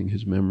redirecting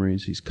his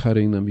memories, he's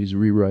cutting them, he's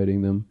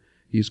rewriting them,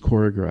 he's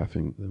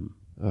choreographing them.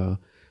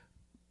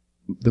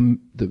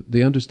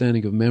 The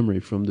understanding of memory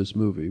from this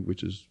movie,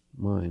 which is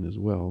mine as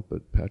well,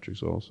 but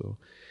Patrick's also,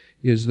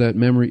 is that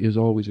memory is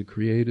always a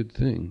created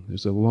thing.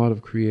 There's a lot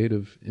of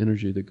creative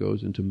energy that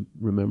goes into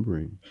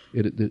remembering.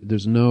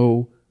 There's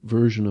no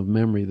version of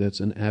memory that's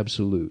an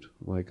absolute,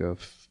 like a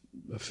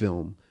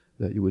film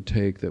that you would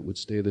take that would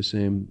stay the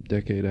same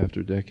decade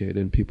after decade,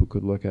 and people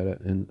could look at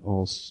it and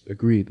all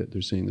agree that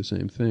they're seeing the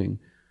same thing.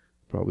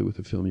 Probably with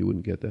a film you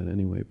wouldn't get that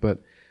anyway.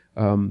 But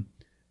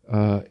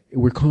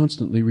we're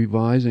constantly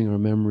revising our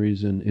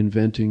memories and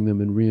inventing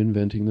them and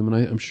reinventing them.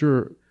 And I'm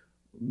sure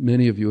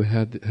many of you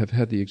have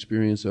had the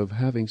experience of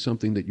having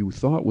something that you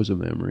thought was a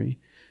memory,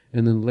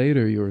 and then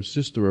later your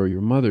sister or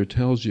your mother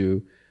tells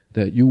you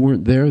that you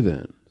weren't there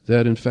then,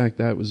 that in fact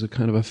that was a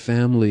kind of a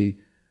family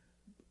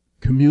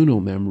communal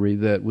memory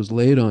that was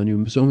laid on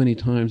you so many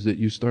times that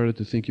you started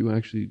to think you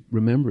actually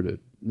remembered it.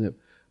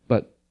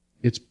 But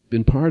it's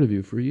been part of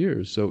you for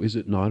years, so is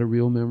it not a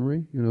real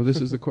memory?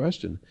 This is the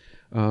question.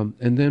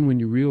 And then when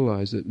you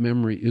realize that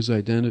memory is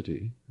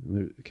identity,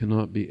 there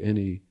cannot be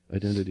any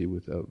identity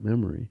without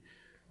memory,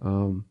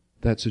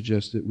 that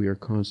suggests that we are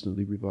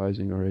constantly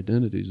revising our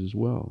identities as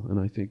well, and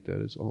I think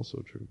that is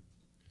also true.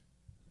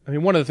 I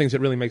mean, one of the things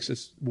that really makes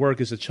this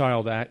work is the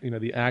child act.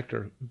 The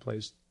actor who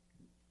plays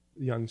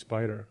the young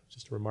Spider,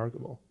 just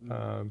remarkable.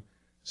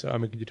 So,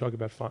 could you talk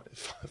about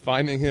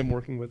finding him,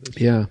 working with us?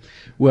 Yeah,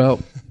 well,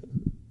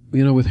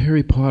 with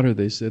Harry Potter,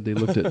 they said they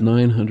looked at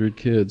 900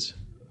 kids.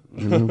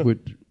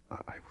 Which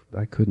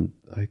I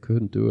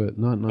couldn't do it.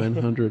 Not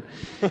 900.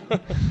 So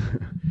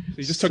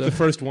you just took the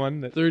first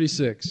one.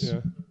 36.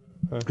 Yeah.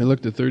 I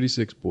looked at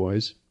 36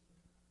 boys,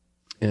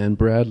 and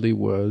Bradley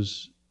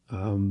was,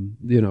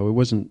 it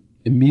wasn't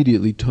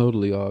immediately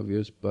totally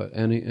obvious, but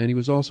and he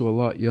was also a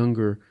lot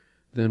younger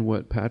than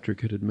what Patrick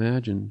had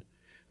imagined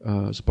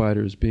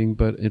Spider as being,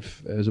 but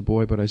as a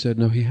boy. But I said,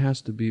 no, it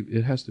has to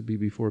be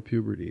before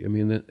puberty. I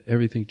mean, that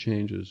everything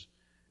changes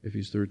if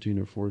he's 13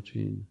 or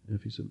 14.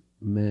 If he's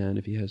a man,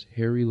 if he has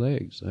hairy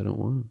legs, I don't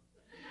want him.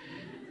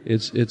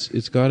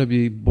 It's got to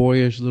be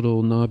boyish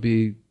little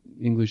knobby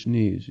English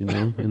knees,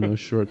 in those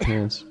short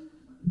pants.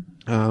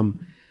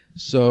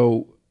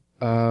 So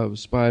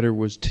Spider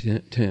was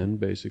 10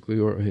 basically,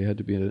 or he had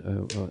to be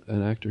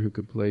an actor who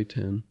could play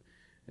 10,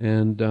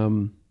 and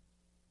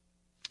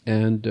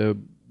the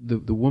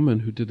woman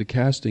who did the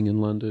casting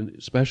in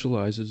London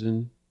specializes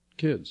in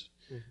kids.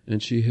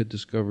 And she had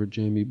discovered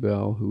Jamie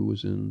Bell, who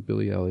was in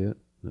Billy Elliot.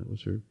 That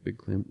was her big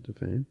claim to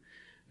fame.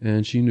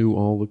 And she knew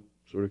all the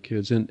sort of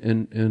kids.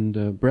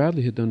 And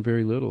Bradley had done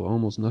very little,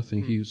 almost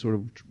nothing. He sort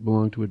of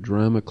belonged to a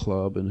drama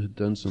club and had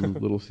done some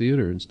little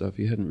theater and stuff.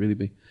 He hadn't really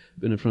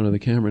been in front of the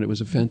camera. And it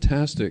was a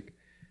fantastic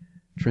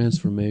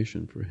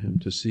transformation for him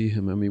to see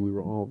him. I mean, we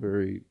were all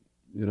very,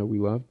 we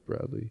loved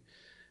Bradley.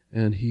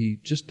 And he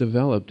just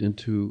developed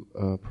into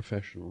a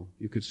professional.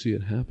 You could see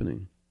it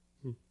happening.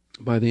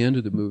 By the end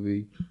of the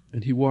movie,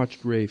 and he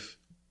watched Rafe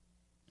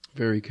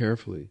very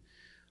carefully,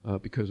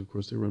 because, of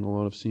course, they run a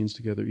lot of scenes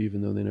together,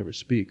 even though they never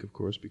speak, of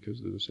course, because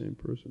they're the same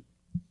person.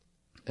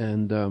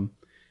 And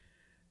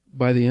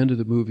by the end of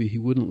the movie, he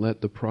wouldn't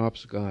let the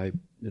props guy,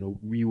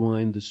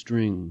 rewind the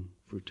string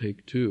for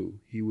take 2.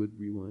 He would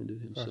rewind it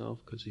himself,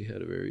 because he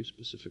had a very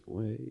specific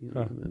way,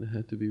 and it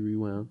had to be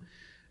rewound.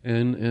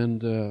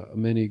 And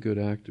many good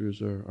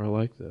actors are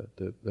like that.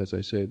 That, as I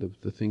say,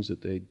 the things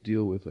that they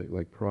deal with,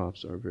 like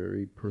props, are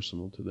very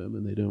personal to them,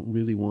 and they don't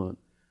really want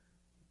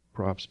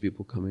props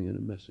people coming in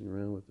and messing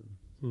around with them.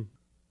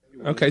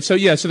 Okay, so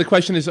the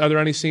question is, are there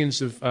any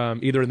scenes of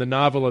either in the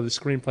novel or the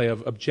screenplay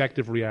of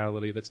objective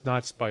reality that's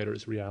not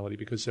Spider's reality?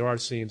 Because there are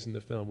scenes in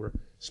the film where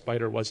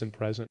Spider wasn't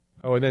present.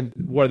 Oh, and then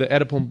were the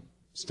Oedipal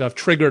stuff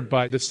triggered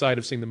by the sight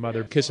of seeing the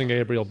mother kissing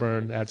Gabriel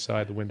Byrne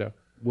outside the window?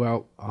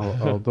 Well,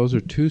 those are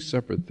two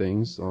separate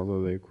things,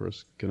 although they of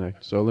course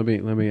connect. So let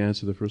me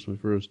answer the first one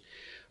first.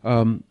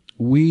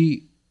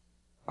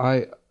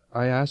 I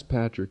asked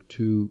Patrick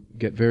to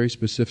get very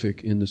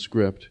specific in the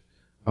script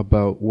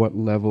about what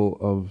level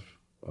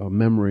of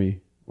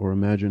memory or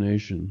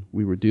imagination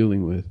we were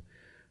dealing with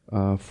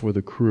for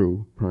the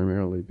crew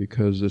primarily,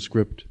 because the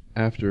script,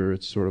 after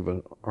it's sort of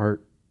an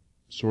art,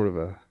 sort of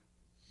a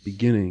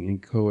beginning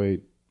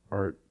inchoate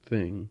art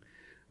thing,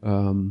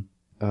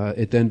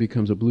 it then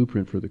becomes a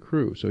blueprint for the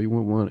crew. So you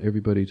won't want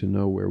everybody to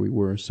know where we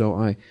were.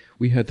 So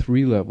we had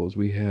three levels.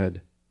 We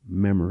had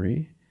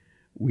memory,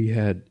 we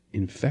had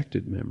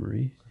infected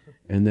memory,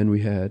 and then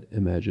we had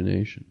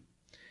imagination.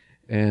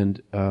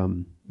 And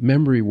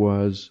memory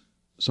was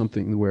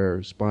something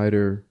where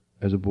Spider,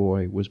 as a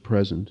boy, was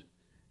present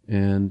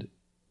and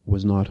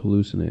was not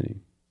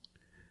hallucinating.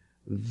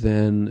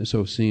 Then,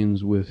 so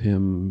scenes with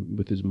him,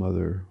 with his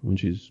mother, when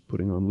she's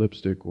putting on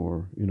lipstick,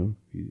 or,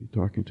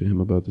 talking to him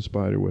about the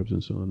spider webs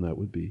and so on, that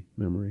would be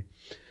memory.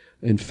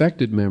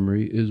 Infected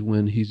memory is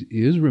when he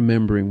is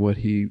remembering what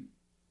he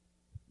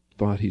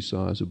thought he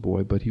saw as a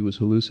boy, but he was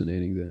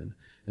hallucinating then.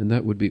 And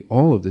that would be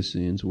all of the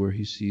scenes where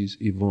he sees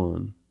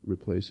Yvonne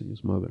replacing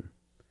his mother.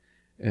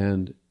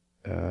 And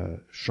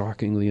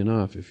shockingly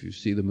enough, if you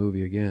see the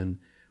movie again,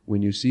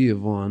 when you see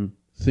Yvonne,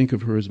 think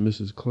of her as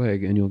Mrs.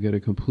 Clegg, and you'll get a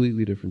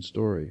completely different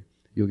story.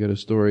 You'll get a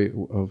story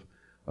of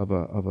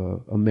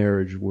a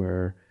marriage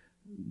where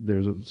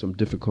there's some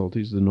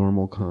difficulties, the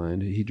normal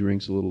kind. He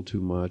drinks a little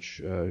too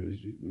much.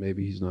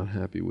 Maybe he's not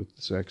happy with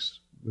sex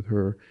with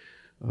her.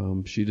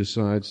 She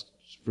decides,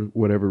 for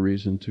whatever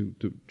reason,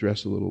 to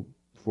dress a little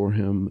for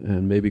him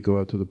and maybe go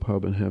out to the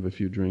pub and have a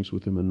few drinks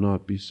with him and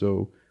not be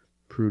so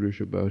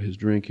prudish about his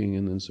drinking.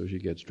 And then so she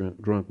gets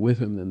drunk with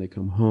him. Then they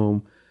come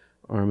home,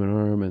 arm in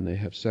arm, and they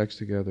have sex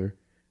together.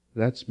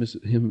 That's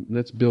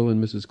That's Bill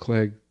and Mrs.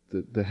 Clegg,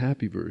 the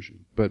happy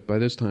version. But by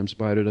this time,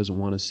 Spider doesn't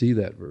want to see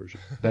that version.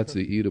 That's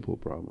the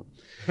Oedipal problem.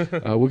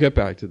 We'll get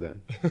back to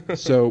that.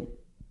 So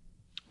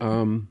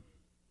then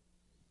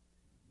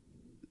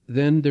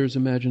there's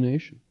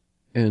imagination.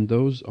 And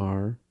those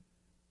are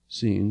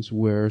scenes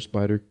where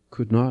Spider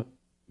could not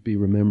be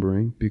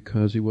remembering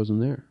because he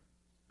wasn't there.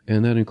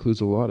 And that includes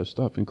a lot of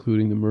stuff,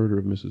 including the murder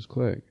of Mrs.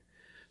 Clegg.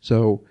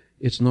 So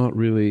it's not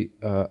really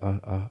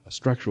a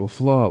structural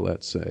flaw,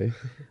 let's say.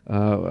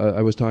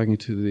 I was talking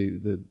to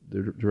the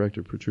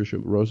director, Patricia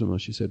Rosenbaum.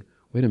 She said,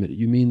 "Wait a minute,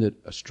 you mean that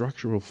a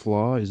structural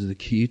flaw is the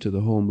key to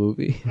the whole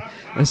movie?"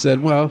 I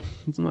said, "Well,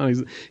 it's not.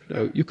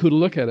 You could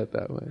look at it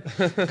that way."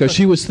 Because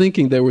she was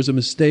thinking there was a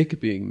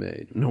mistake being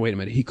made. No, wait a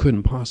minute, he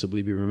couldn't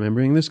possibly be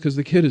remembering this because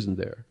the kid isn't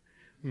there.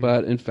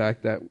 But in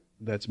fact,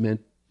 that's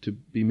meant to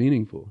be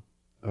meaningful.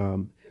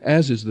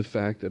 As is the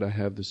fact that I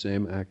have the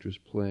same actress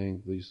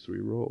playing these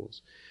three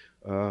roles.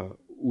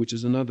 Which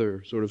is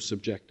another sort of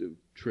subjective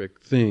trick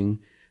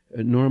thing.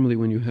 Normally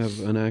when you have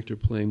an actor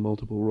playing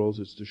multiple roles,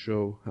 it's to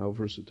show how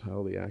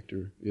versatile the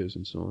actor is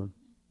and so on.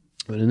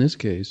 But in this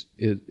case,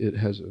 it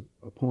has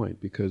a point,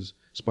 because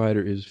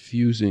Spider is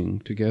fusing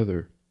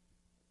together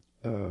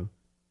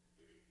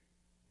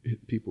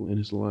people in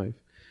his life.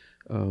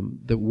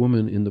 The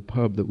woman in the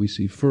pub that we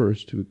see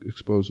first, who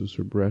exposes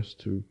her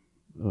breast to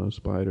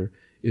Spider,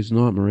 is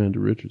not Miranda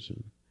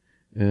Richardson.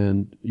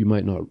 And you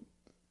might not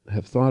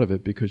have thought of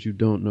it because you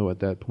don't know at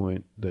that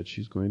point that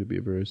she's going to be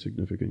a very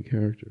significant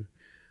character.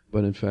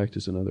 But in fact,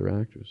 it's another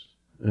actress.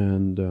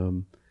 And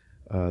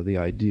the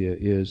idea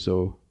is,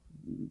 so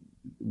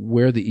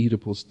where the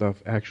Oedipal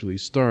stuff actually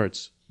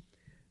starts,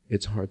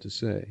 it's hard to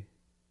say.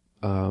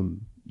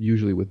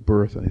 Usually with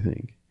birth, I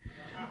think.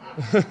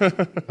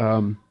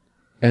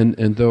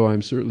 And though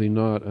I'm certainly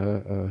not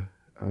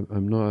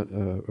I'm not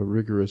a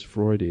rigorous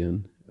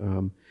Freudian,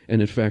 and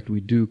in fact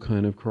we do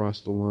kind of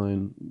cross the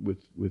line with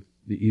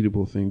the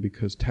Oedipal thing,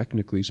 because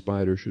technically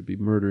Spider should be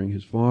murdering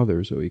his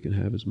father so he can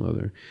have his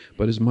mother,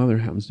 but his mother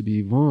happens to be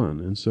Yvonne,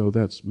 and so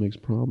that makes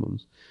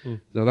problems.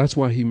 Now that's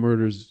why he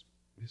murders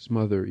his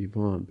mother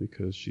Yvonne,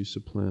 because she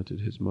supplanted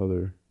his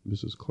mother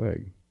Mrs.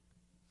 Clegg.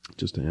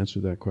 Just to answer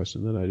that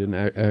question that I didn't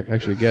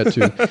actually get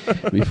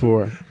to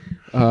before.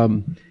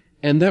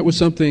 And that was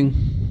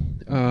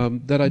something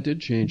that I did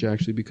change,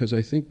 actually, because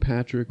I think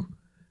Patrick,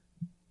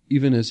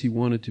 even as he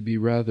wanted to be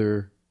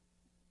rather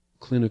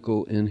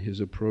clinical in his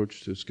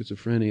approach to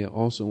schizophrenia,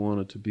 also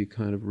wanted to be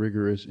kind of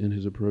rigorous in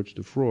his approach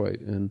to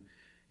Freud. And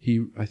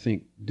he, I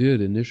think,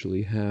 did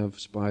initially have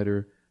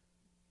Spider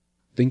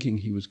thinking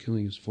he was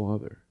killing his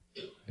father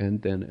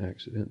and then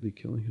accidentally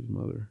killing his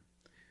mother.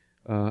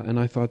 And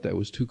I thought that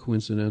was too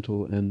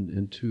coincidental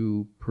and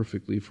too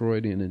perfectly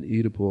Freudian and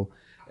Oedipal,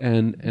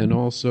 and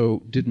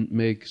also didn't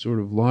make sort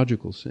of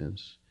logical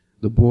sense.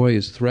 The boy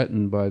is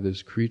threatened by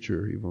this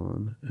creature,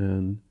 Yvonne,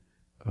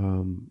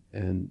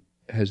 and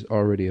has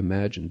already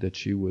imagined that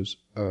she was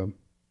a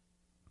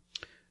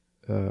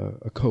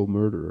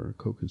co-murderer, a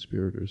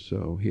co-conspirator.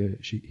 So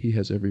he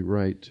has every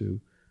right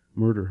to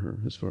murder her,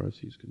 as far as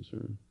he's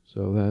concerned.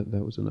 So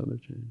that was another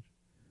change.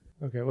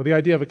 Okay, well, the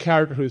idea of a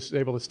character who's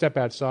able to step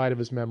outside of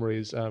his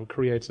memories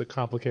creates a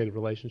complicated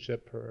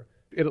relationship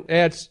it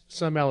adds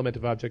some element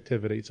of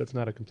objectivity, so it's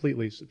not a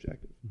completely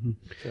subjective.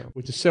 So,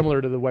 which is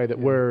similar to the way that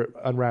we're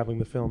unraveling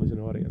the film as an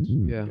audience.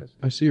 Yeah,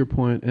 I see your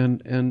point.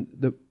 And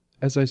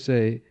as I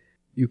say,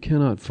 you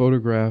cannot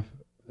photograph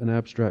an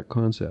abstract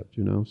concept,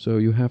 so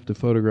you have to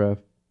photograph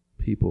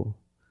people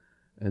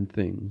and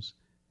things.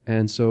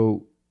 And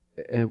so,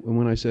 and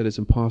when I said it's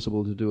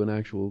impossible to do an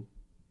actual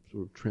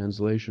sort of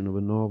translation of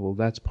a novel,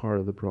 that's part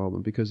of the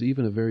problem, because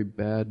even a very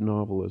bad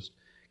novelist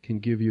can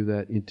give you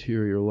that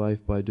interior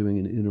life by doing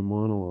an inner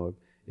monologue.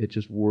 It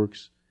just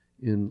works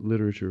in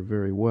literature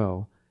very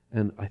well.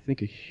 And I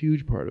think a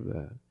huge part of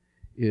that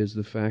is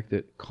the fact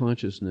that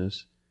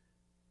consciousness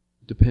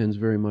depends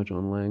very much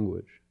on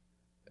language,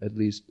 at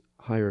least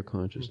higher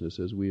consciousness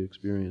as we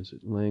experience it.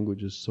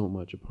 Language is so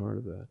much a part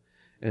of that.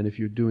 And if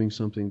you're doing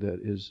something that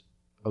is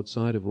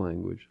outside of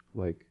language,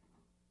 like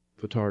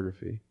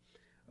photography,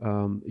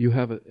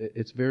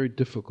 it's very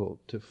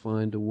difficult to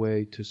find a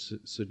way to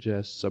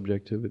suggest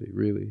subjectivity.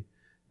 Really,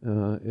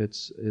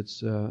 it's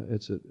a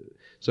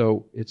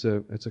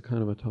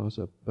kind of a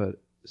toss-up.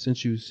 But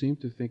since you seem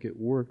to think it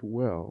worked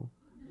well,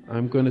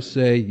 I'm going to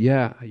say,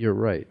 yeah, you're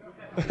right.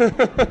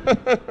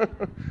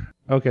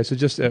 Okay, so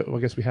just I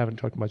guess we haven't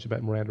talked much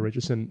about Miranda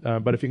Richardson,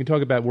 but if you can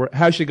talk about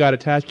how she got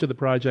attached to the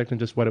project and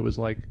just what it was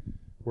like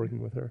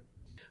working with her.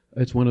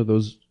 It's one of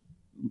those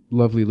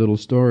lovely little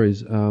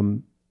stories.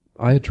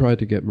 I had tried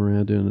to get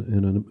Miranda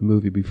in a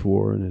movie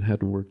before, and it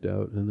hadn't worked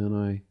out. And then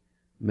I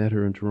met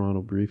her in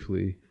Toronto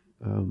briefly,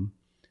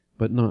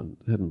 but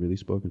hadn't really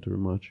spoken to her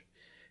much.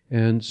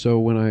 And so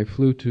when I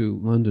flew to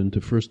London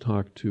to first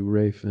talk to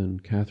Rafe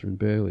and Catherine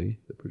Bailey,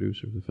 the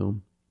producer of the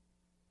film,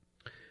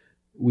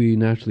 we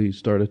naturally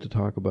started to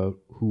talk about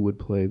who would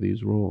play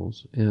these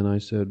roles. And I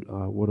said,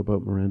 what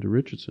about Miranda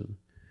Richardson?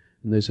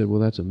 And they said, well,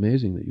 that's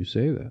amazing that you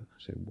say that. I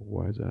said,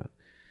 well, why is that?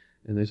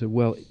 And they said,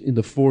 well, in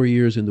the 4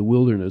 years in the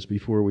wilderness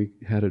before we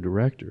had a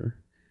director,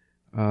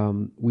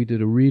 we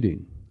did a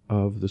reading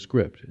of the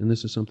script. And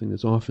this is something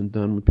that's often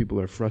done when people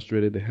are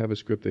frustrated. They have a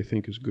script they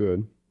think is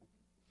good,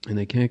 and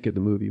they can't get the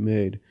movie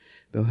made.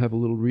 They'll have a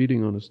little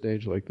reading on a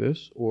stage like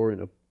this, or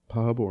in a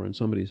pub, or in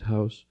somebody's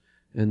house,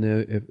 and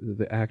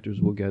the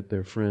actors will get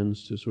their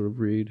friends to sort of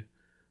read.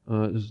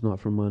 This is not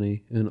for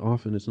money, and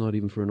often it's not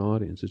even for an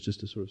audience. It's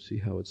just to sort of see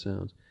how it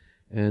sounds.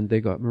 And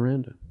they got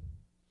Miranda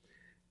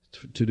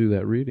to do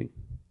that reading.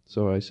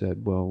 So I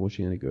said, well, was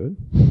she any good?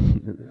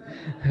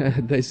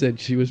 And they said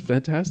she was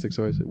fantastic.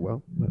 So I said,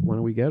 well, why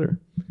don't we get her?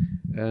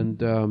 And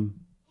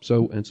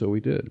so we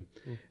did.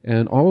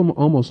 And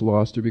almost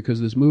lost her because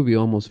this movie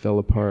almost fell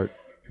apart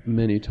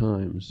many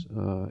times,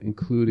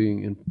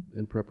 including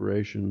in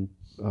preparation,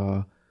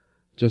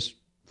 just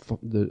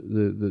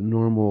the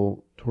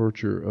normal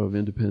torture of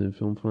independent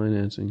film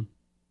financing.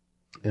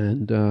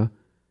 And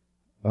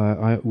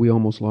we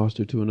almost lost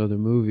her to another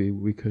movie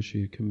because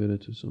she had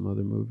committed to some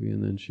other movie,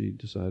 and then she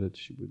decided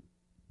she would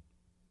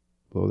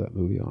blow that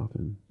movie off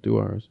and do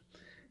ours.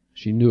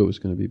 She knew it was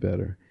going to be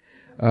better.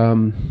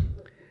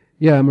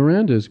 Yeah,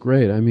 Miranda is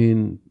great. I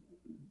mean,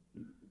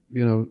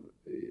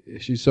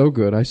 she's so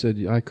good. I said,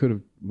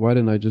 why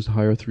didn't I just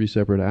hire 3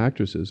 separate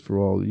actresses for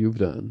all you've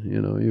done?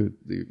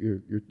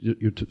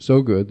 You're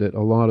so good that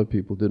a lot of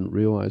people didn't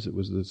realize it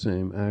was the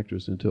same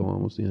actress until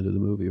almost the end of the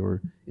movie,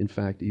 or in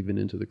fact even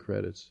into the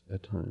credits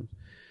at times.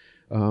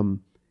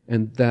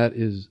 And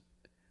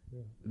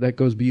that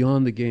goes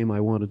beyond the game I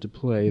wanted to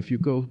play. If you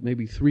go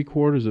maybe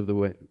 3/4 of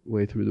the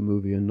way through the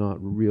movie and not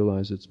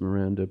realize it's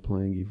Miranda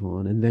playing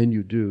Yvonne, and then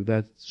you do,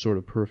 that's sort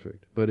of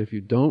perfect. But if you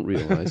don't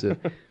realize it,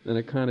 then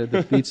it kind of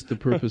defeats the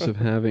purpose of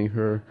having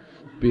her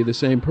be the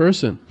same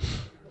person.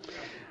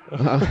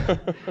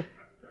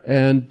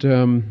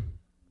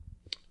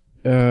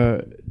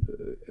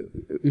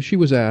 She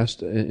was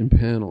asked in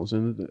panels,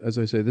 and as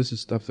I say, this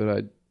is stuff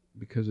that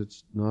because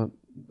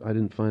I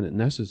didn't find it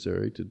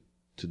necessary to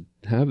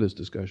have this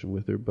discussion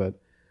with her, but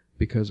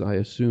because I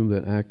assume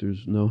that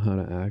actors know how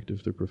to act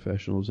if they're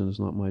professionals, and it's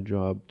not my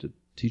job to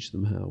teach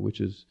them how,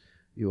 which is,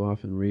 you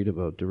often read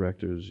about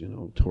directors,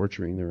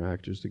 torturing their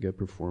actors to get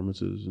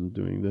performances and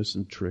doing this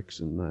and tricks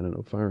and, I don't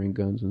know, firing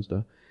guns and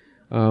stuff.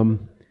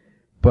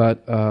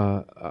 But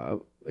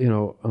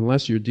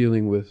unless you're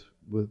dealing with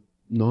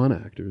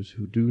non-actors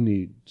who do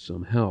need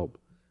some help,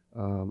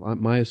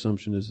 my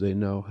assumption is they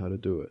know how to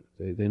do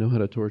it. They know how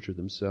to torture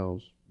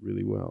themselves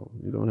really well.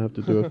 You don't have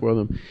to do it for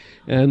them.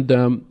 And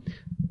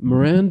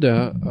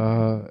Miranda,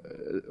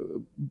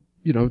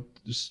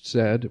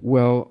 said,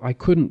 well, I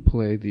couldn't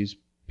play these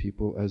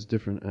people as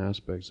different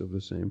aspects of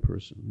the same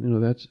person.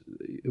 That's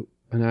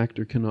an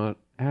actor cannot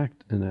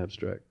act an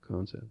abstract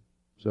concept.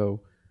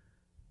 So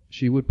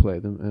she would play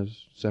them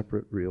as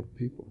separate, real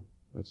people.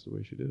 That's the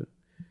way she did it.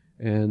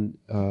 And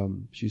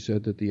she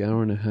said that the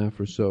hour and a half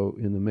or so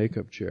in the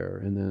makeup chair,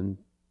 and then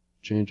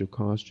change of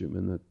costume,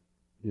 and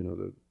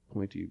the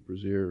pointy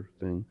brassiere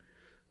thing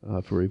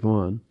for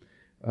Yvonne,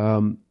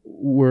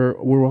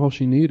 were all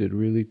she needed,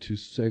 really, to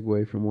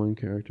segue from one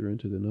character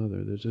into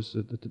another. There's just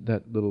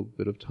that little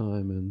bit of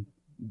time and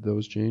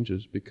those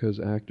changes, because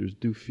actors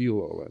do feel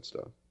all that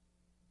stuff.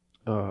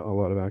 a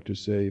lot of actors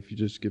say, if you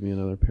just give me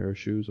another pair of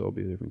shoes, I'll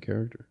be a different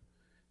character.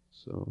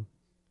 So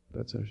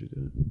that's how she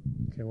did it.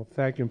 Okay, well,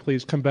 thank you. And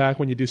please come back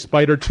when you do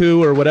Spider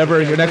 2 or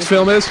whatever your next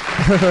film is.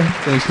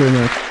 Thanks very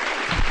much.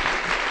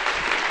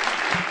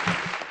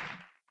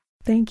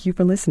 Thank you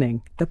for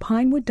listening. The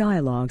Pinewood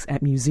Dialogues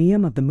at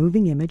Museum of the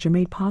Moving Image are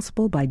made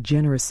possible by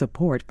generous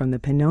support from the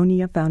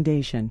Pannonia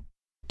Foundation.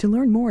 To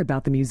learn more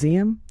about the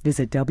museum,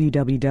 visit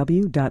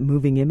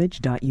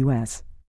www.movingimage.us.